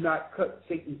do not cut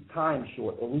Satan's time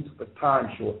short, or Lucifer's time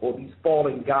short, or these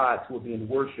fallen gods who are being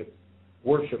worship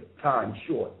time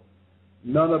short,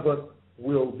 none of us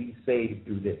will be saved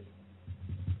through this.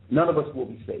 None of us will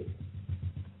be saved.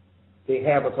 They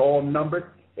have us all numbered.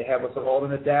 They have us all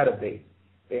in a database.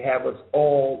 They have us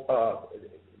all.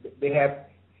 They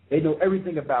know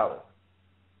everything about us.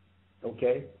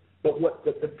 Okay, but what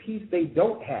the piece they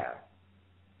don't have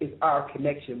is our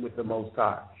connection with the Most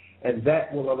High, and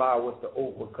that will allow us to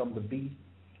overcome the beast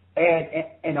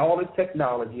and all its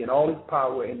technology and all its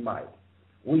power and might.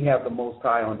 We have the Most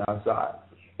High on our side,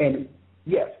 and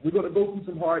yes, we're going to go through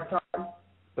some hard times,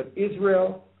 but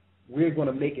Israel, we're going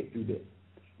to make it through this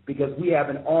because we have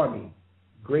an army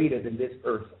greater than this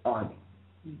earth's army.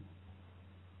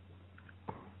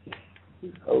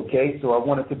 Okay, so I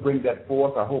wanted to bring that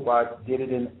forth. I hope I did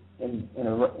it in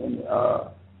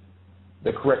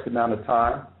the correct amount of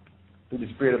time through the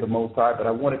Spirit of the Most High. But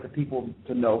I wanted the people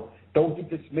to know, don't get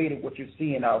dismayed at what you're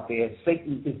seeing out there.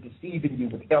 Satan is deceiving you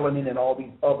with melanin and all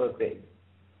these other things.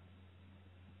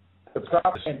 The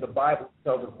prophet and the Bible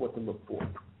tells us what to look for.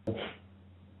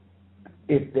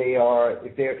 If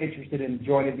they're interested in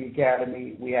joining the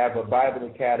academy, we have a Bible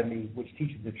academy which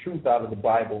teaches the truth out of the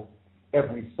Bible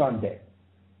every Sunday.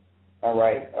 All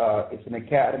right, it's an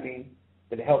academy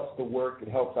that helps the work, it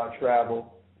helps our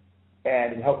travel,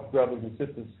 and it helps brothers and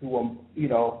sisters who have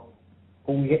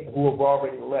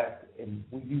already left, and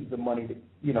we use the money to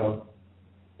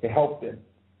help them.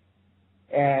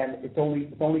 And it's only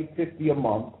 $50 a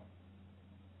month.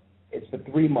 It's for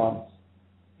 3 months.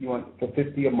 You want for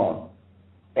 $50 a month,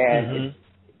 and it's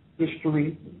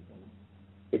history,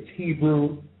 it's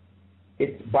Hebrew,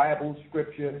 it's Bible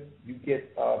scripture. You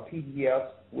get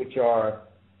PDFs which are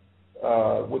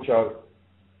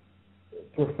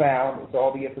profound. It's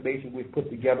all the information we've put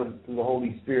together through the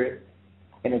Holy Spirit.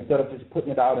 And instead of just putting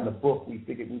it out in a book, we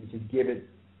figured we would just give it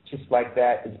just like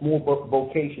that. It's more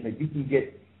vocation. If you can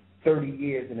get 30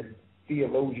 years in a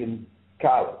theologian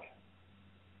college,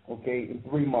 okay, in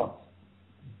 3 months.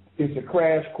 It's a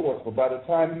crash course, but by the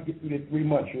time you get through the 3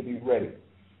 months, you'll be ready.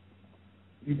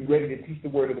 You'll be ready to teach the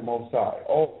word of the Most High.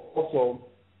 Also,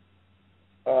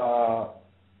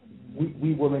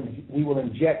 we will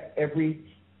inject every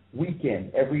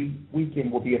weekend. Every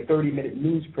weekend will be a 30-minute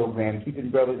news program keeping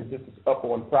brothers and sisters up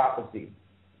on prophecy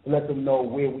to let them know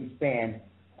where we stand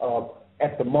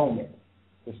at the moment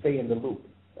to stay in the loop.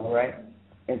 All right,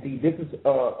 and see, this is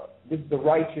the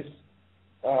righteous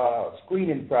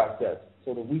screening process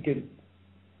so that we can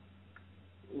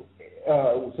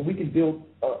build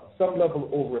some level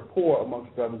of rapport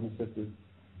amongst brothers and sisters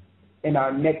in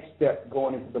our next step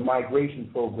going into the migration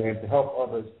program to help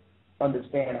others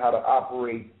understand how to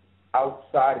operate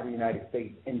outside of the United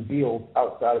States and build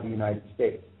outside of the United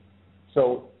States.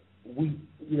 So we,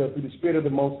 through the Spirit of the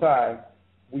Most High,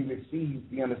 we receive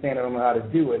the understanding on how to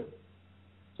do it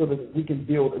so that we can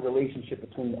build a relationship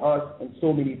between us and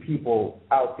so many people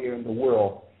out there in the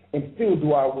world and still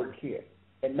do our work here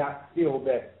and not feel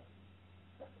that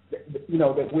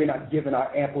we're not giving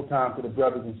our ample time to the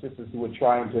brothers and sisters who are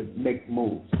trying to make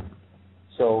moves.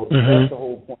 So that's the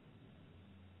whole point.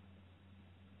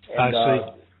 And, I see.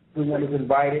 Everyone is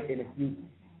invited, and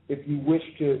if you wish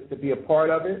to be a part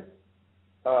of it,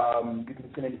 you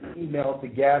can send an email to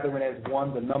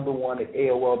gatheringas1 at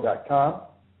AOL.com.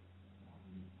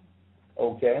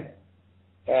 Okay,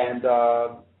 and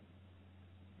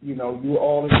you're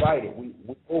all invited.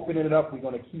 We're opening it up. We're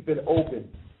going to keep it open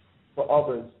for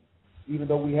others, even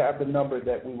though we have the number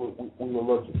that we were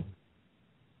looking.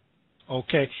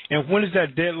 Okay. And when is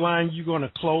that deadline you're going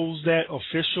to close that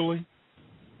officially?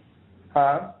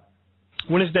 Huh?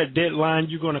 When is that deadline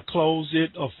you're going to close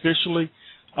it officially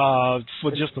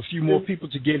for just a few more people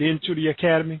to get into the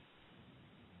academy?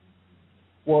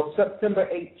 Well, September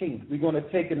 18th. We're going to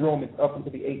take enrollment up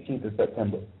until the 18th of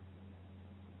September.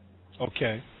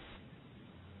 Okay.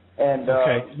 And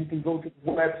you can go to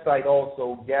the website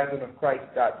also,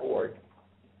 gatheringofchrist.org.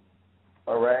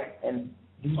 All right? And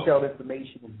detailed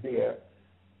information is there.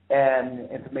 And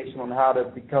information on how to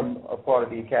become a part of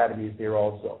the academy is there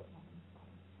also.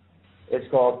 It's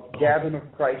called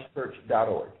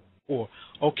gatheringofchristchurch.org.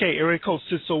 Okay, area code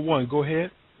 601. Go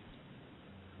ahead.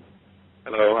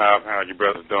 Hello, how are you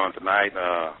brothers doing tonight?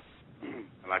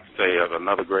 I'd like to say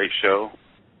another great show,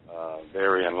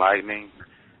 very enlightening,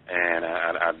 and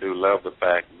I do love the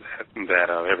fact that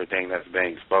everything that's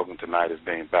being spoken tonight is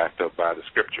being backed up by the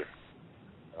Scripture.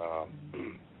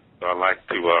 So I'd like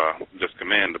to just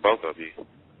commend the both of you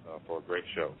for a great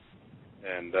show.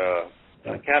 And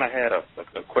I kind of had a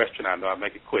question. I know I'll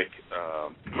make it quick.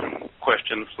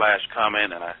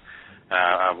 Question/comment, and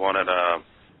I wanted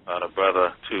the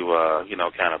brother to,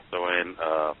 kind of throw in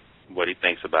what he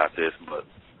thinks about this. But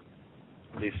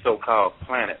these so-called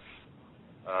planets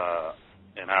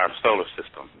in our solar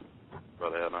system,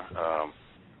 Brother Elmer,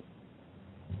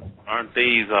 aren't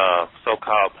these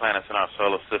so-called planets in our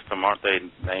solar system, aren't they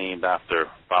named after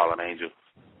fallen angels?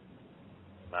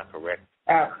 Am I correct?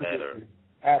 Absolutely.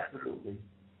 Absolutely.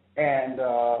 And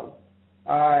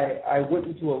I went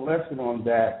into a lesson on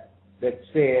that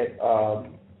said,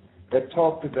 that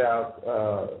talked about,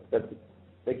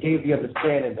 that gave the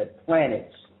understanding that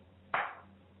planets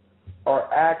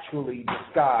are actually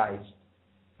disguised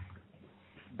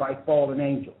by fallen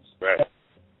angels. Right.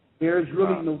 There is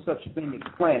really no such thing as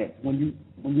planets. When you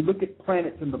look at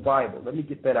planets in the Bible, let me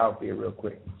get that out there real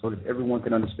quick so that everyone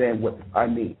can understand what I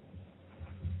mean.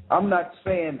 I'm not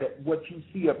saying that what you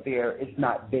see up there is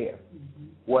not there.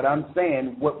 What I'm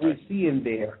saying, what we're seeing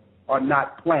there are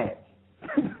not planets.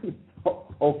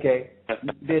 Okay?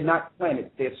 They're not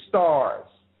planets. They're stars.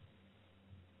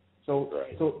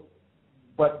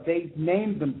 But they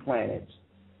named them planets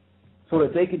so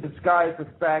that they can disguise the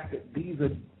fact that these are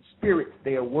spirits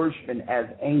they are worshiping as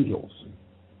angels.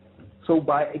 So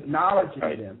by acknowledging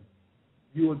them,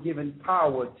 you are giving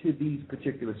power to these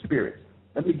particular spirits.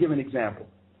 Let me give an example.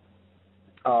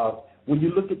 When you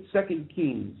look at 2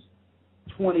 Kings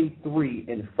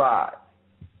 23:5,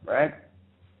 right?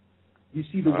 You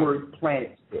see the word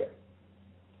planets there.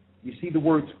 You see the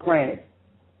words planet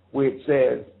where it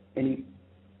says, and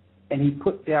he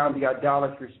put down the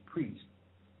idolatrous priests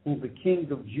whom the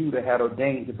kings of Judah had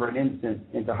ordained to burn incense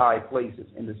into high places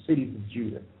in the cities of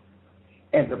Judah,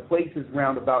 and the places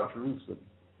round about Jerusalem.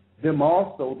 Them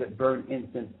also that burn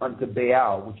incense unto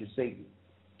Baal, which is Satan,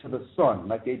 to the sun,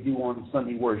 like they do on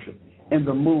Sunday worship, and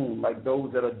the moon, like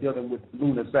those that are dealing with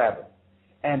lunar Sabbath,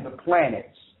 and the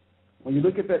planets. When you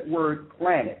look at that word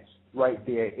planets right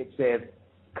there, it says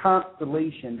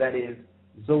constellation, that is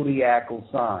zodiacal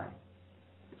sign.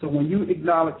 So when you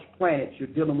acknowledge planets, you're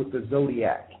dealing with the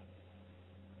zodiac.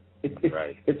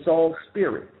 It's all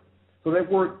spirit. So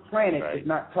that word planet is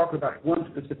not talking about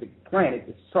one specific planet.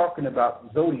 It's talking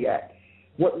about zodiac.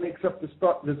 What makes up the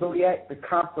zodiac? The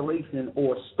constellation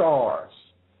or stars.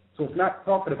 So it's not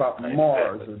talking about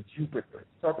Mars or Jupiter.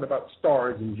 It's talking about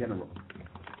stars in general,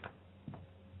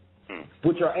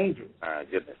 which are angels.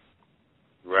 Goodness.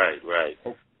 Right.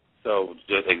 Okay. So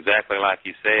just exactly like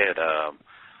you said,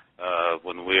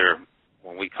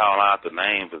 when we call out the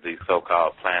names of these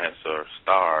so-called planets or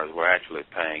stars, we're actually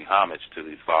paying homage to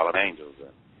these fallen angels.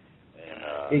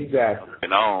 And exactly.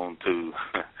 Known to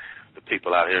the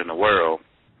people out here in the world,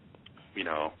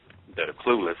 that are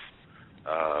clueless,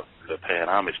 they're paying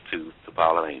homage to the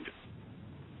fallen angels.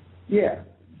 Yeah.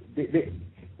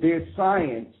 Their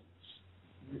science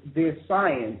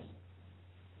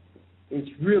is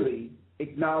really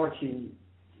acknowledging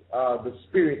the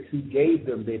spirits who gave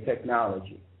them their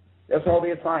technology. That's all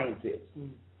their science is.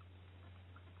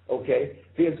 Okay?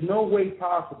 There's no way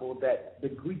possible that the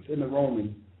Greeks and the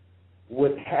Romans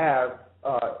would have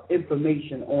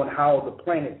information on how the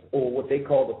planets, or what they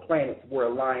call the planets, were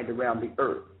aligned around the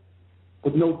Earth,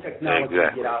 with no technology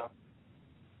to get out.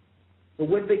 So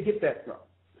where did they get that from?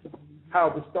 How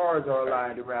the stars are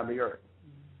aligned around the Earth.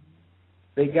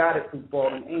 They got it from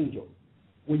fallen angels.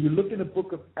 When you look in the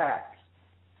book of Acts,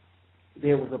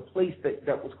 there was a place that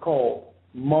was called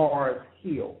Mars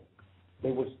Hill.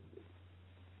 It was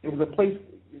a place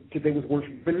because they was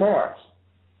worshiping Mars.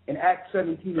 In Acts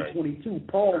 17 and 22,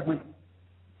 Paul went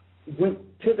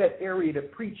to that area to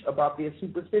preach about their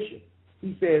superstition.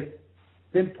 He says,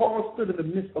 Then Paul stood in the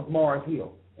midst of Mars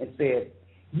Hill and said,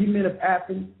 Ye men of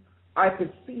Athens, I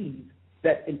perceive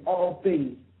that in all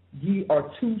things ye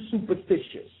are too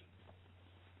superstitious.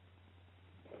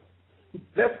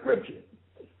 That's scripture.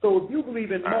 So if you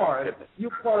believe in Mars,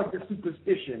 you're part of the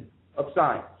superstition of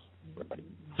science. Right.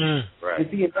 And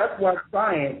see, and that's why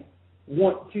science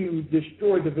want to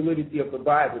destroy the validity of the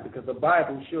Bible, because the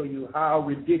Bible show you how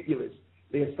ridiculous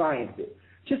their science is.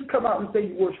 Just come out and say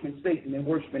you're worshiping Satan and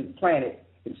worshiping planets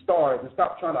and stars, and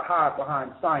stop trying to hide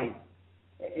behind science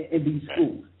in these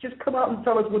schools. Just come out and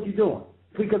tell us what you're doing,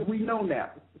 because we know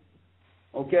now.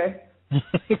 Okay?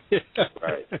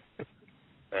 Right.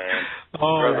 And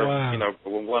brother, wow. You know,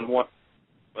 one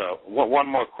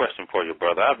more question for you,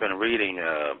 brother. I've been reading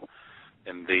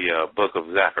in the book of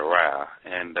Zechariah,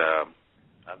 and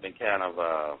I've been kind of,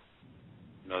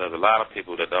 you know, there's a lot of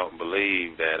people that don't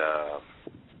believe that,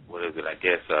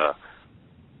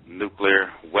 nuclear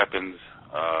weapons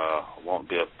won't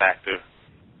be a factor,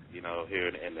 you know, here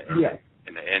in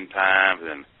the end times.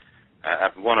 And I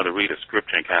wanted to read a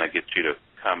scripture and kind of get you to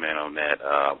comment on that.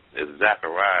 It's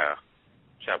Zechariah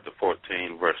chapter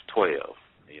 14, verse 12,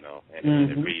 you know,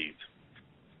 and it reads,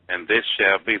 And this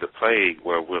shall be the plague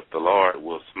wherewith the Lord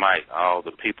will smite all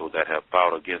the people that have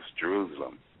fought against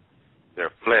Jerusalem.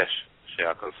 Their flesh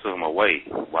shall consume away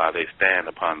while they stand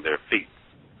upon their feet,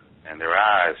 and their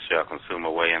eyes shall consume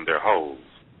away in their holes,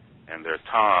 and their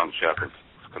tongue shall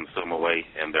consume away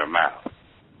in their mouth.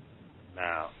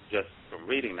 Now, just from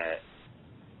reading that,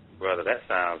 brother, that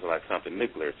sounds like something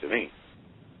nuclear to me.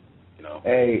 You know.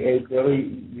 Hey,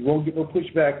 Billy, you won't get no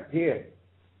pushback here.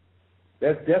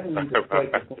 That's definitely the place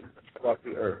that's going to across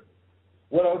the earth.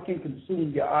 What else can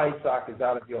consume your eye sockets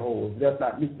out of your holes? That's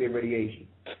not nuclear radiation.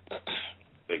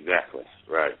 Exactly.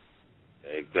 Right.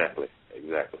 Exactly.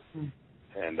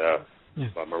 And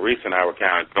Maurice and I were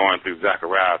kind of going through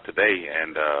Zechariah today,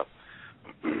 and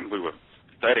we were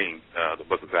studying the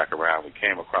book of Zechariah. We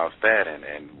came across that,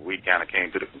 and we kind of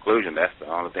came to the conclusion that's the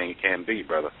only thing it can be,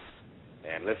 brother.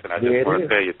 And listen, I just want to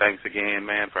tell you thanks again,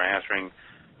 man, for answering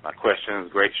my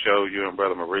questions. Great show, you and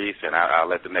Brother Maurice, and I'll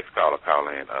let the next caller call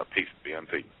in. Peace be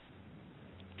unto you.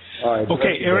 All right.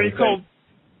 Okay, area code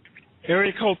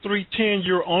 310,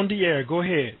 you're on the air. Go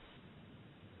ahead.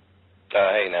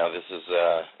 Hey, now, this is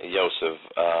Joseph.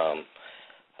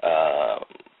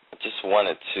 Just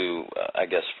wanted to, I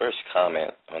guess, first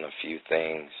comment on a few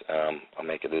things. I'll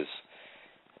make it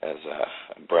as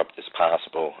abrupt as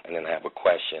possible, and then I have a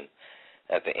question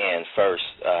at the end. First,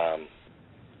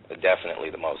 definitely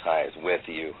the Most High is with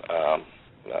you,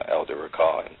 Elder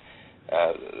Recall, and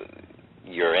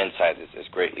your insight is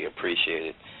greatly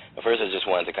appreciated. But first, I just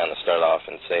wanted to kind of start off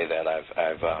and say that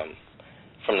I've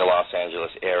from the Los Angeles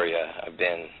area, I've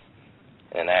been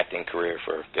in an acting career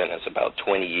for, goodness, about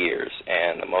 20 years,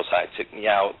 and the Most High took me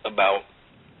out about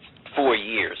 4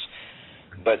 years.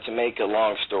 But to make a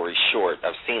long story short,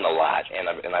 I've seen a lot, and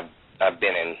I've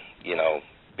been in, you know,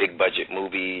 big budget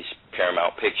movies,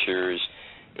 Paramount Pictures,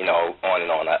 you know, on and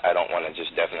on. I don't want to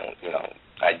just definitely, you know,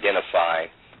 identify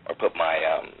or put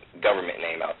my government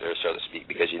name out there, so to speak,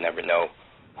 because you never know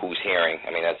who's hearing.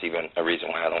 I mean, that's even a reason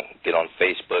why I don't get on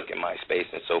Facebook and MySpace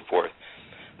and so forth.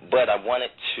 But I wanted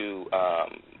to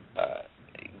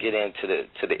get into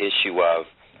the issue of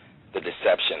the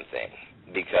deception thing,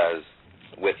 because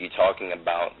with you talking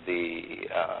about the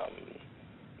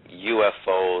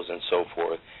UFOs and so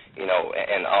forth, you know,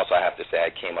 and also I have to say I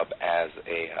came up as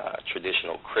a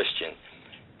traditional Christian,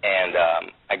 and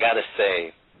I got to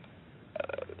say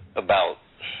about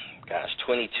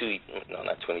 22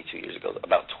 years ago,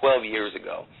 about 12 years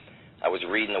ago, I was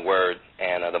reading the Word,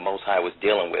 and the Most High was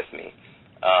dealing with me.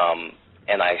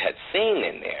 And I had seen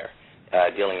in there,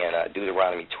 dealing in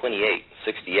Deuteronomy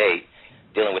 28:68,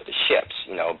 dealing with the ships,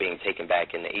 you know, being taken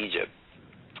back into Egypt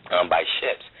by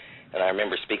ships. And I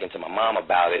remember speaking to my mom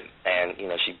about it, and, you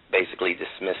know, she basically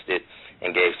dismissed it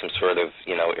and gave some sort of,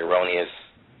 you know, erroneous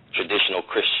traditional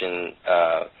Christian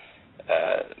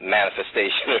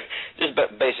manifestation, just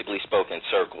basically spoke in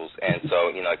circles. And so,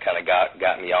 you know, it kind of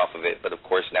got me off of it. But, of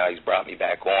course, now he's brought me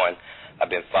back on. I've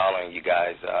been following you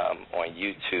guys on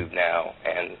YouTube now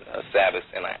and Sabbath,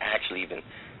 and I actually even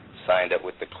signed up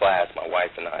with the class, my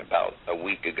wife and I, about a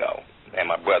week ago, and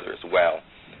my brother as well.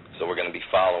 So we're going to be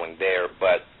following there.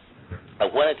 But I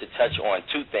wanted to touch on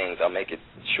two things. I'll make it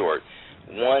short.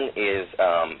 One is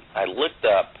I looked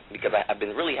up, because I've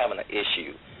been really having an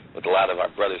issue with a lot of our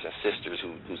brothers and sisters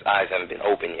whose eyes haven't been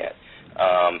open yet,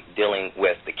 dealing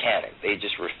with the canon. They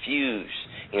just refuse,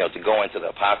 you know, to go into the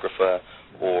Apocrypha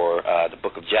or the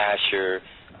Book of Jasher,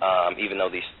 even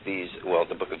though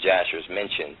the Book of Jasher is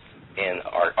mentioned in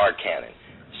our canon.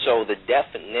 So the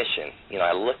definition,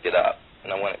 I looked it up,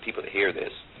 and I wanted people to hear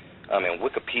this. In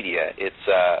Wikipedia, it's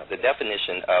the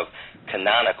definition of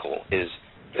canonical is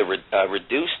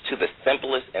reduced to the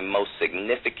simplest and most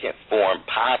significant form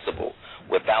possible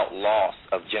without loss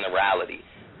of generality,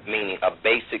 meaning a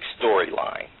basic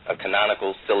storyline, a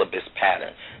canonical syllabus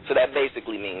pattern. So that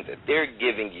basically means that they're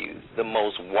giving you the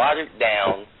most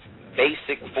watered-down,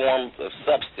 basic form of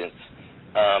substance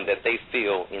that they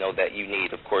feel, that you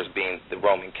need, of course, being the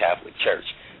Roman Catholic Church.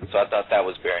 So I thought that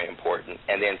was very important.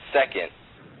 And then second,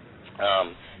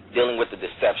 dealing with the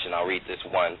deception, I'll read this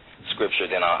one scripture,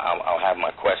 then I'll have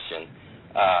my question.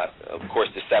 Of course,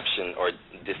 deception or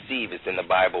deceive is in the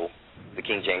Bible, the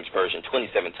King James Version,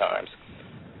 27 times.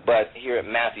 But here at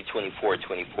Matthew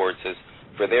 24:24, it says,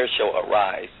 "For there shall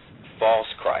arise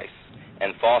false Christs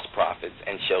and false prophets,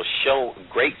 and shall show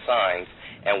great signs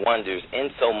and wonders,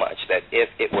 insomuch that if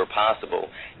it were possible,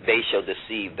 they shall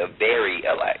deceive the very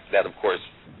elect." That, of course,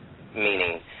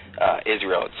 meaning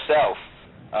Israel itself,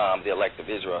 the elect of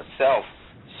Israel itself.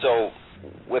 So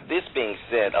with this being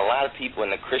said, a lot of people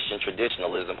in the Christian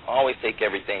traditionalism always take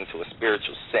everything to a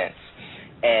spiritual sense,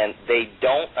 and they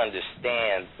don't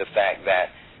understand the fact that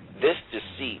this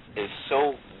deceit is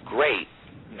so great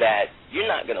that you're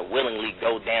not going to willingly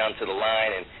go down to the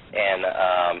line and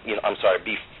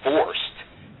be forced.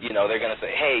 They're going to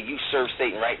say, "Hey, you serve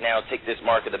Satan right now, take this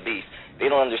mark of the beast." They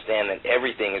don't understand that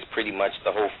everything is pretty much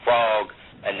the whole frog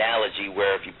analogy,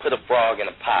 where if you put a frog in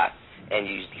a pot and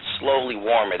you slowly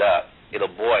warm it up, it'll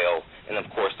boil, and of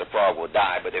course the frog will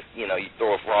die. But if you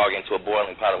throw a frog into a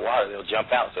boiling pot of water, they'll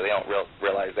jump out. So they don't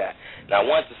realize that. Now I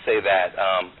wanted to say that,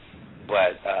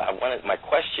 my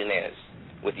question is,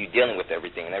 with you dealing with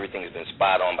everything, and everything has been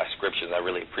spot on by scriptures, I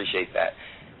really appreciate that.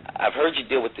 I've heard you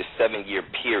deal with this 7-year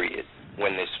period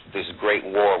when this great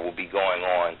war will be going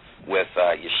on with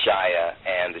Yeshaya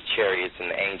and the chariots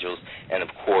and the angels, and of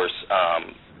course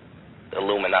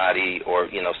Illuminati, or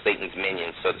Satan's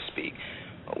minions, so to speak.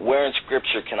 Where in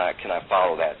Scripture can I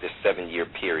follow that, this 7-year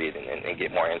period, and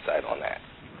get more insight on that?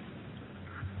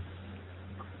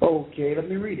 Okay, let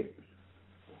me read it.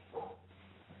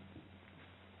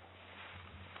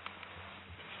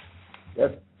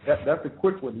 That's a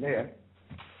quick one there.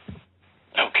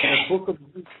 Okay. In the book of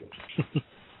Ezekiel.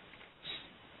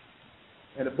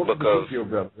 In the book of Ezekiel,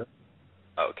 brother.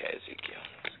 Okay, Ezekiel.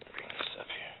 Let's bring this up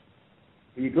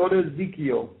here. You go to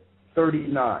Ezekiel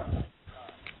 39.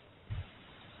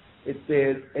 It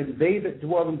says, "And they that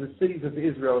dwell in the cities of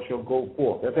Israel shall go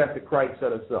forth." That's after Christ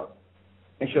set us up.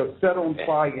 "And shall set on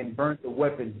fire and burn the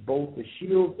weapons, both the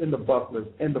shields and the bucklers,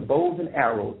 and the bows and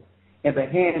arrows, and the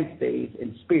handstaves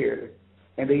and spears,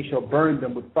 and they shall burn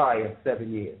them with fire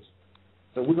 7 years."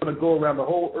 So we're going to go around the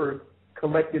whole earth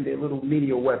collecting their little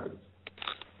menial weapons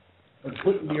and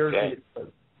putting the earth in its place.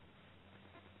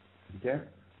 Okay?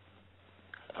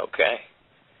 Okay.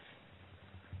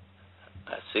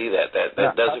 I see that.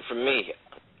 That does it for me.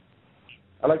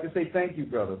 I'd like to say thank you,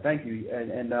 brother. Thank you.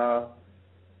 And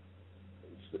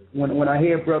when I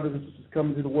hear brothers and sisters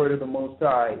coming to the word of the Most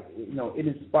High, it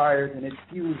inspires and it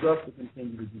fuels us to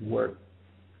continue to do the work.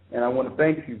 And I want to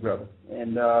thank you, brother,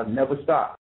 and never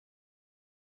stop.